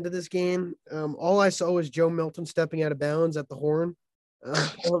wild end to this game. All I saw was Joe Milton stepping out of bounds at the horn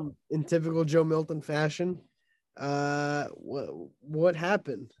in typical Joe Milton fashion. What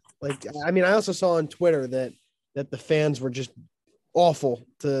happened? Like, I mean, I also saw on Twitter that the fans were just awful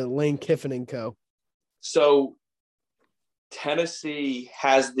to Lane Kiffin and co. So Tennessee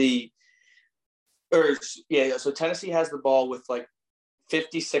has the ball with like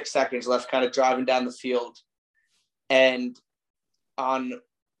 56 seconds left, kind of driving down the field. And on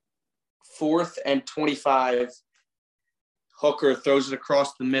 4th and 25, Hooker throws it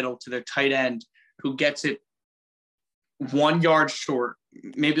across the middle to their tight end, who gets it 1 yard short,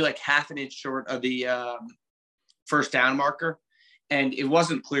 maybe like half an inch short of the first down marker. And it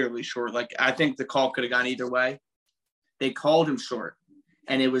wasn't clearly short. Like, I think the call could have gone either way. They called him short.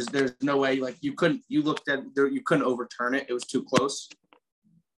 And there's no way, like, you couldn't overturn it. It was too close.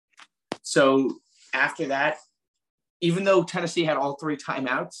 So after that, even though Tennessee had all 3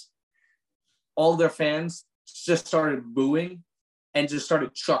 timeouts, all their fans just started booing and just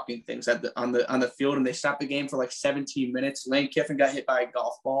started chucking things on the field, and they stopped the game for like 17 minutes. Lane Kiffin got hit by a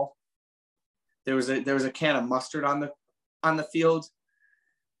golf ball. There was a can of mustard on the field,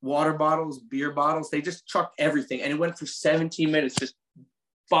 water bottles, beer bottles. They just chucked everything, and it went for 17 minutes, just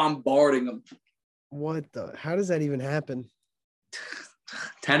bombarding them. How does that even happen?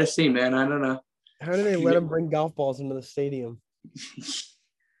 Tennessee, man, I don't know. How do they let them bring golf balls into the stadium?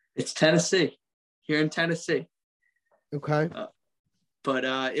 It's Tennessee, here in Tennessee. Okay. But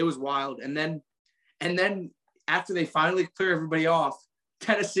it was wild. And then after they finally clear everybody off,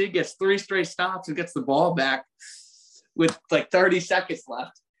 Tennessee gets 3 straight stops and gets the ball back with like 30 seconds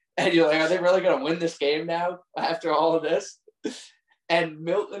left. And you're like, are they really going to win this game now after all of this? And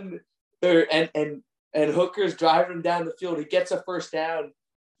Milton and Hooker's driving him down the field. He gets a first down.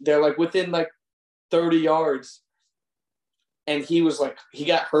 They're like within like 30 yards. And he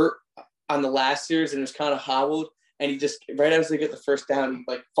got hurt on the last series and was kind of hobbled. And he just, right as they get the first down, he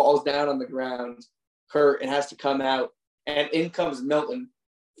like falls down on the ground, hurt, and has to come out. And in comes Milton.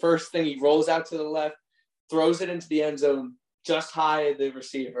 First thing, he rolls out to the left, throws it into the end zone, just high of the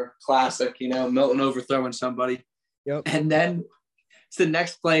receiver. Classic, Milton overthrowing somebody. Yep. And then it's the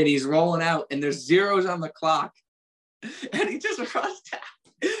next play, and he's rolling out, and there's zeros on the clock. And he just runs down.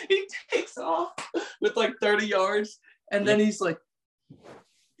 He takes off with like 30 yards. And then he's like,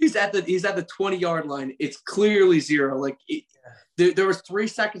 he's at the 20-yard line. It's clearly zero. Like there was 3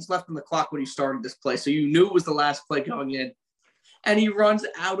 seconds left on the clock when he started this play. So you knew it was the last play going in. And he runs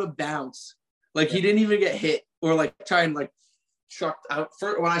out of bounds. Like he didn't even get hit or like try and like trucked out.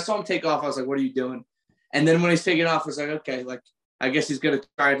 When I saw him take off, I was like, what are you doing? And then when he's taking off, I was like, okay, like, I guess he's going to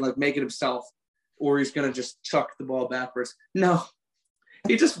try and like make it himself, or he's going to just chuck the ball backwards. No,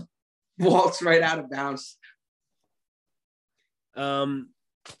 he just waltzed right out of bounds.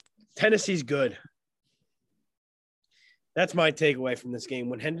 Tennessee's good. That's my takeaway from this game.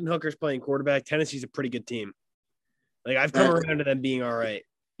 When Hendon Hooker's playing quarterback, Tennessee's a pretty good team. Like, I've come around to them being all right,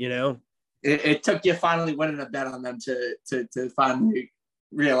 you know? It took you finally winning a bet on them to finally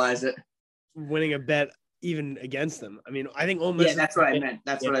realize it. Winning a bet even against them. I mean, I think Ole Miss. Yeah, that's what I meant.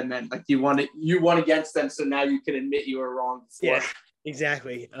 That's what I meant. Like, you won against them, so now you can admit you were wrong before. Yeah,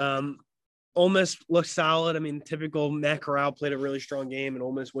 exactly. Ole Miss looks solid. I mean, typical Matt Corral played a really strong game, and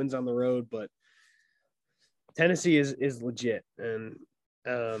Ole Miss wins on the road, but Tennessee is legit. And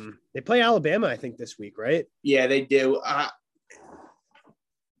they play Alabama, I think, this week, right? Yeah, they do.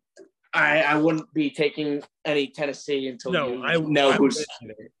 I wouldn't be taking any Tennessee until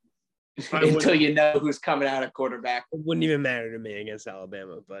until you know who's coming out at quarterback. It wouldn't even matter to me against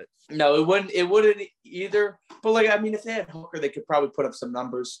Alabama, but no, it wouldn't either. But like, I mean, if they had Hooker, they could probably put up some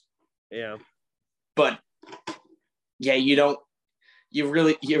numbers. Yeah. But yeah, you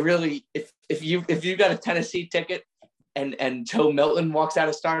really if you got a Tennessee ticket and Joe Milton walks out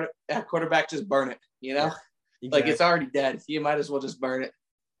of start at quarterback, just burn it, you know? Yeah, exactly. Like, it's already dead. You might as well just burn it.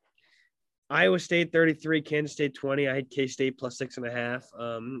 Iowa State 33, Kansas State 20. I had K-State plus 6.5.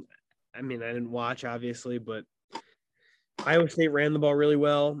 I mean, I didn't watch, obviously, but Iowa State ran the ball really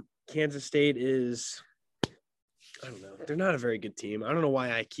well. Kansas State is, I don't know, they're not a very good team. I don't know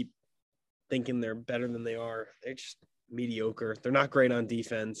why I keep thinking they're better than they are. They're just mediocre. They're not great on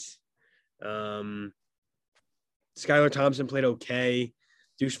defense. Skylar Thompson played okay.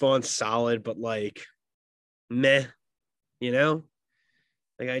 Deuce Vaughn's solid, but like, meh, you know?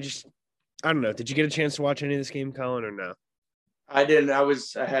 Like, I don't know. Did you get a chance to watch any of this game, Colin, or no? I didn't.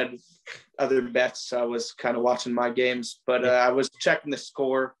 I had other bets. I was kind of watching my games, but I was checking the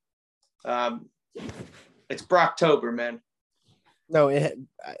score. It's Brocktober, man. No, it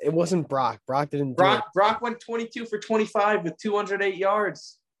wasn't Brock. Brock didn't. Brock went 22 for 25 with 208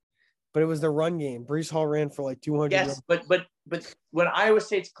 yards. But it was the run game. Brees Hall ran for like 200. Yes, but when Iowa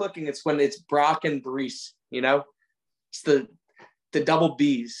State's clicking, it's when it's Brock and Brees. You know, it's the double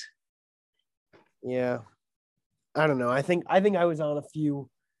Bs. Yeah, I don't know. I think I was on a few.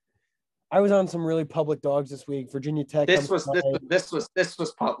 I was on some really public dogs this week. Virginia Tech. This was public. This was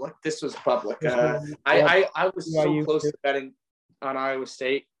public. I was so close to betting on Iowa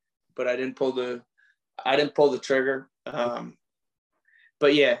State, but I didn't pull the trigger.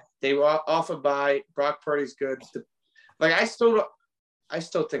 But yeah, they were off a bye. Brock Purdy's good. I still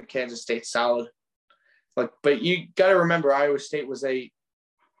think Kansas State's solid. Like, but you got to remember, Iowa State was a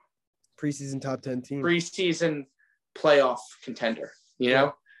preseason top 10 team, preseason playoff contender. You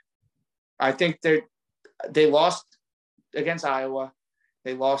know, I think they lost against Iowa.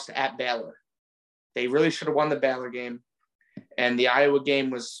 They lost at Baylor. They really should have won the Baylor game, and the Iowa game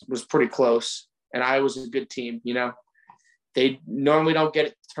was pretty close. And Iowa's a good team. You know, they normally don't get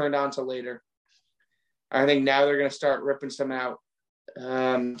it turned on till later. I think now they're going to start ripping some out.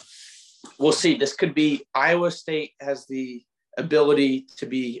 We'll see. This could be Iowa State has the ability to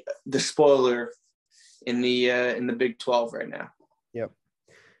be the spoiler in the Big 12 right now. Yep.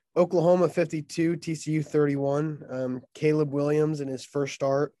 Oklahoma 52, TCU 31. Caleb Williams in his first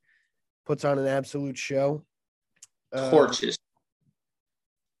start puts on an absolute show. Torches.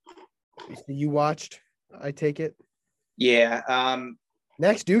 You watched, I take it? Yeah.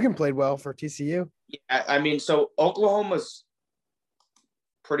 Max Duggan played well for TCU. Yeah, I mean, so Oklahoma's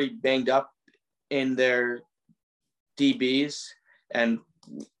pretty banged up in their DBs, and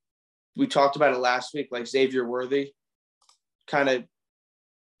we talked about it last week. Like, Xavier Worthy kind of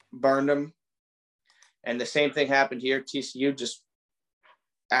burned them, and the same thing happened here. TCU just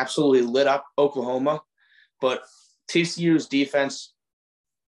absolutely lit up Oklahoma, but TCU's defense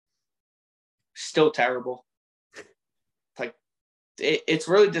still terrible. Like, it's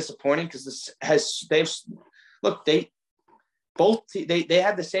really disappointing because they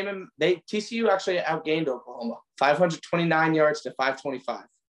had the same. TCU actually outgained Oklahoma 529 yards to 525.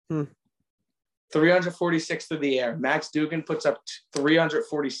 346 through the air. Max Duggan puts up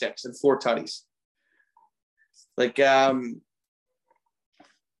 346 and 4 tutties. Like,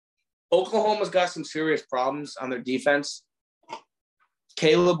 Oklahoma's got some serious problems on their defense.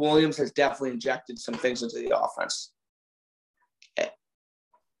 Caleb Williams has definitely injected some things into the offense.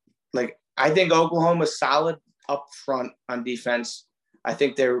 Like, I think Oklahoma's solid up front on defense. I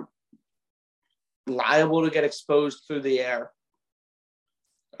think they're liable to get exposed through the air.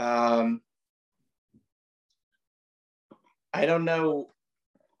 I don't know.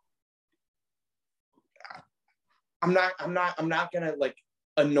 I'm not gonna like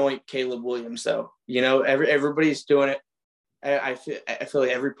anoint Caleb Williams though. You know, everybody's doing it. I feel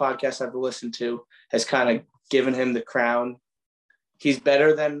like every podcast I've listened to has kind of given him the crown. He's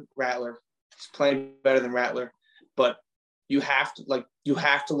better than Rattler. He's playing better than Rattler, but you have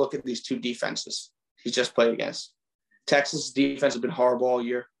to look at these two defenses he's just played against. Texas' defense has been horrible all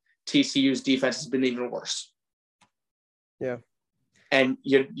year. TCU's defense has been even worse. Yeah. And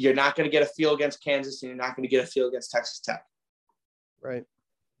you're not going to get a feel against Kansas, and you're not going to get a feel against Texas Tech. Right.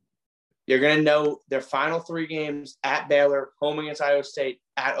 You're going to know their final 3 games at Baylor, home against Iowa State,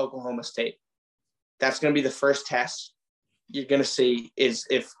 at Oklahoma State. That's going to be the first test you're going to see is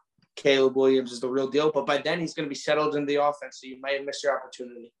if Caleb Williams is the real deal. But by then, he's going to be settled in the offense, so you might miss your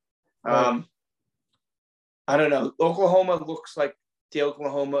opportunity. Right. I don't know. Oklahoma looks like the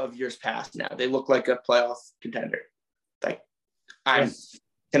Oklahoma of years past now. They look like a playoff contender. Like, can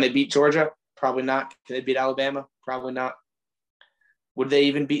they beat Georgia? Probably not. Can they beat Alabama? Probably not. Would they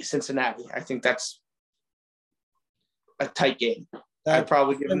even beat Cincinnati? I think that's a tight game. I'd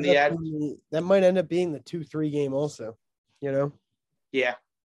probably give them the edge. That might end up being the 2-3 game also, you know? Yeah.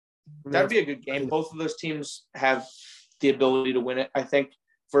 That'd be a good game. Both of those teams have the ability to win it, I think,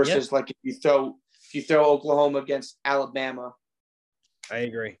 versus like if you throw Oklahoma against Alabama. I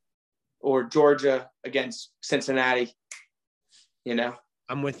agree. Or Georgia against Cincinnati, you know?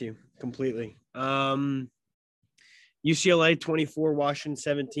 I'm with you completely. UCLA 24, Washington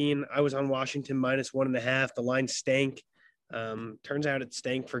 17. I was on Washington -1.5. The line stank. Turns out it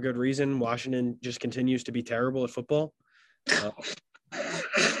stank for good reason. Washington just continues to be terrible at football.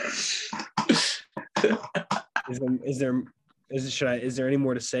 Is there any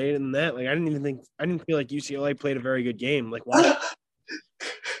more to say than that? Like, I didn't feel like UCLA played a very good game. Like, why?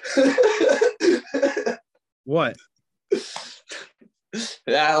 What?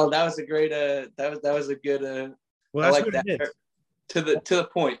 That was a great. That was a good. Well, that's what it is. To the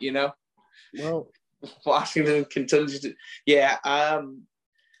point, you know. Well, Washington continues to. Yeah.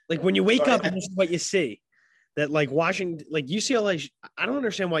 Like when you wake up and this is what you see, that like Washington, like UCLA. I don't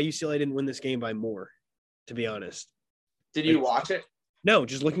understand why UCLA didn't win this game by more. To be honest. Did you watch it? No,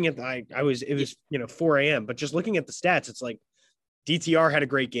 just looking at it was 4 a.m. But just looking at the stats, it's like DTR had a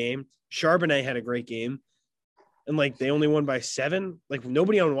great game. Charbonnet had a great game. And like they only won by 7. Like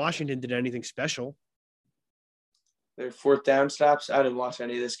nobody on Washington did anything special. Their 4th down stops. I didn't watch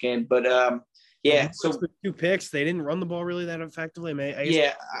any of this game, but yeah. So 2 picks. They didn't run the ball really that effectively.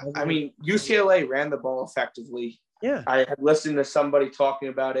 I mean, UCLA ran the ball effectively. Yeah. I had listened to somebody talking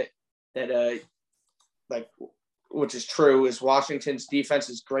about it that which is true, is Washington's defense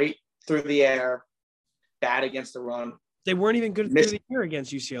is great through the air, bad against the run. They weren't even good through the air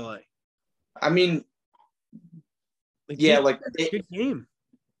against UCLA. I mean, good game.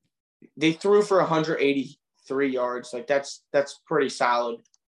 They threw for 183 yards. Like that's pretty solid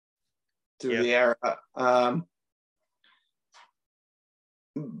through the air.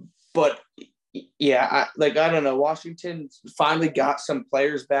 But yeah, I don't know. Washington finally got some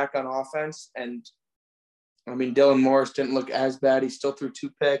players back on offense, and I mean, Dylan Morris didn't look as bad. He still threw 2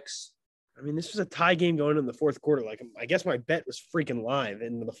 picks. I mean, this was a tie game going in the 4th quarter. Like, I guess my bet was freaking live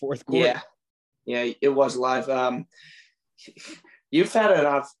in the 4th quarter. Yeah, it was live. You've had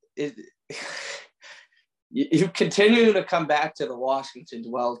enough. You continue to come back to the Washington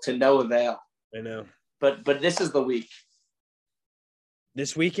well to no avail. I know. But this is the week.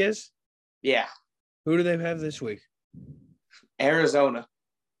 This week is? Yeah. Who do they have this week? Arizona.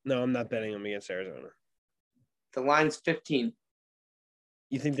 No, I'm not betting them against Arizona. The line's 15.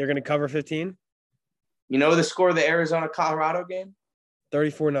 You think they're going to cover 15? You know the score of the Arizona-Colorado game?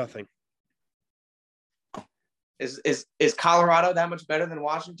 34-0. Is Colorado that much better than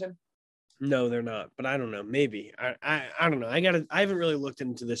Washington? No, they're not. But I don't know. Maybe. I don't know. I haven't really looked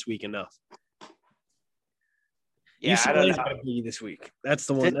into this week enough. Yeah, I don't know. This week. That's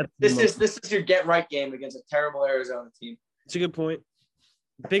the one. This is your get right game against a terrible Arizona team. It's a good point.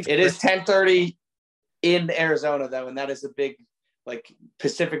 It is 10:30 in Arizona though, and that is a big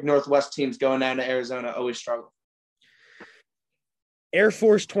Pacific Northwest teams going down to Arizona always struggle. Air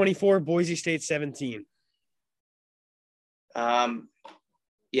Force 24, Boise State 17.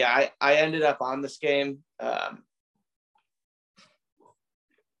 Yeah, I ended up on this game.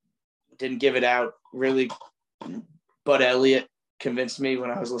 Didn't give it out really. Bud Elliott convinced me when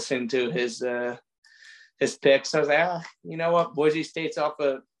I was listening to his picks. I was like, you know what? Boise State's off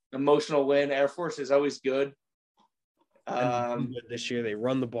a emotional win. Air Force is always good. This year they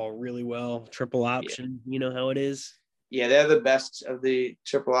run the ball really well. Triple option, you know how it is. Yeah, they're the best of the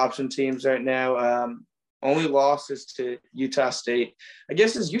triple option teams right now. Only losses to Utah State. I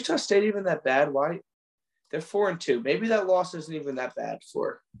guess, is Utah State even that bad? Why? They're 4-2. Maybe that loss isn't even that bad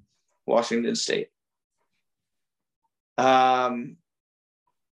for Washington State. But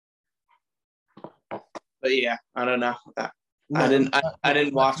yeah, I don't know. I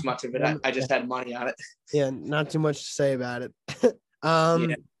didn't watch much of it. I just had money on it. Yeah, not too much to say about it.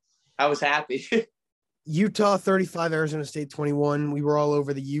 Yeah, I was happy. Utah 35, Arizona State 21. We were all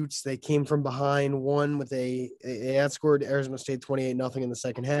over the Utes. They came from behind, won with they outscored Arizona State 28-0 in the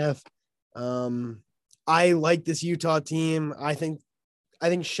second half. I like this Utah team. I think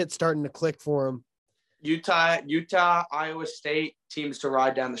shit's starting to click for them. Utah, Iowa State teams to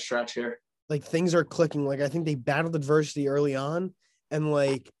ride down the stretch here. Like things are clicking. Like I think they battled adversity early on, and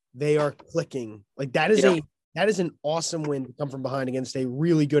like they are clicking. Like that is an awesome win to come from behind against a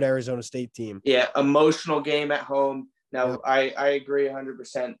really good Arizona State team. Yeah, emotional game at home. Now, I agree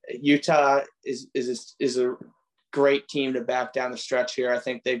 100%. Utah is a great team to back down the stretch here. I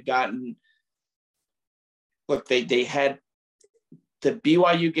think they've gotten – look, they had the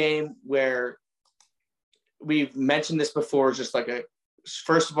BYU game where we've mentioned this before, just like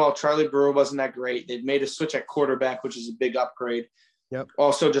first of all, Charlie Brewer wasn't that great. They've made a switch at quarterback, which is a big upgrade. Yep.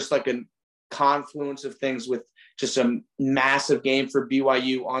 Also, just like a confluence of things with just a massive game for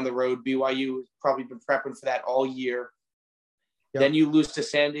BYU on the road. BYU has probably been prepping for that all year. Yep. Then you lose to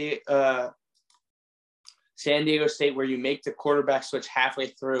San Diego State, where you make the quarterback switch halfway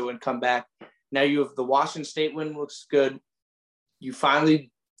through and come back. Now you have the Washington State win, looks good. You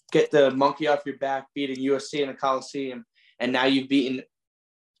finally get the monkey off your back, beating USC in the Coliseum, and now you've beaten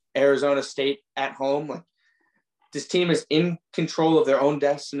Arizona State at home. Like, this team is in control of their own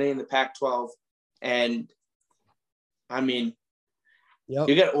destiny in the Pac-12, and I mean,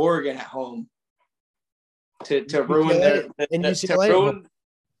 you get Oregon at home to ruin their UCLA.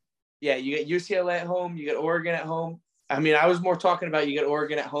 Yeah, you get UCLA at home. You get Oregon at home. I mean, I was more talking about you get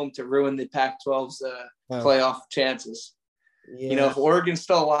Oregon at home to ruin the Pac-12's playoff chances. Yeah. You know, if Oregon's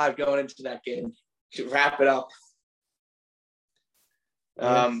still alive going into that game, wrap it up.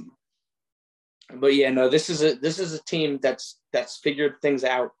 Yeah. But yeah, no, this is a team that's figured things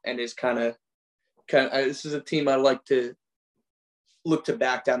out and is kind of this is a team I like to look to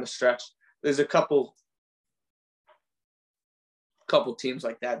back down the stretch. There's a couple teams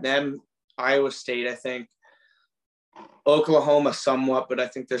like that. Them, Iowa State, I think. Oklahoma somewhat, but I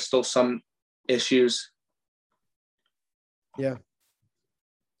think there's still some issues. Yeah.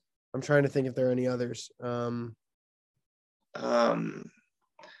 I'm trying to think if there are any others. I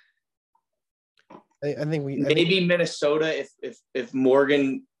think maybe Minnesota if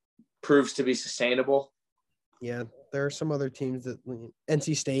Morgan proves to be sustainable. Yeah, there are some other teams that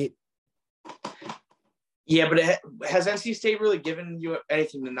NC State. Yeah, but has NC State really given you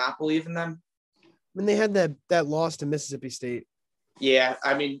anything to not believe in them? I mean, they had that loss to Mississippi State. Yeah,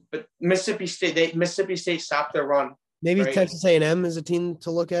 I mean, but Mississippi State stopped their run. Maybe right? Texas A&M is a team to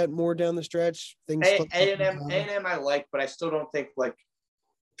look at more down the stretch. A&M I like, but I still don't think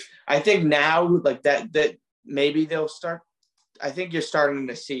I think now like that maybe they'll start. I think you're starting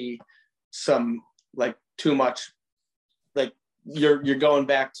to see some too much. Like you're going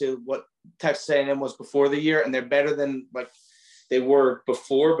back to what Texas A&M was before the year, and they're better than they were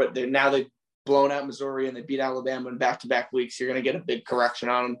before. But they've blown out Missouri and they beat Alabama in back-to-back weeks. You're going to get a big correction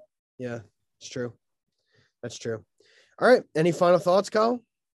on them. Yeah, it's true. That's true. All right. Any final thoughts, Kyle,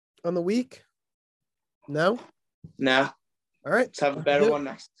 on the week? No. No. All right. Let's have a better one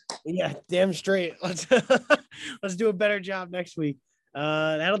next. Yeah, damn straight. Let's do a better job next week.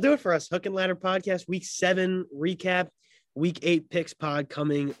 That'll do it for us. Hook and Ladder Podcast, Week 7 recap, Week 8 picks pod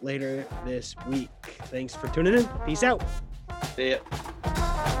coming later this week. Thanks for tuning in. Peace out. See ya.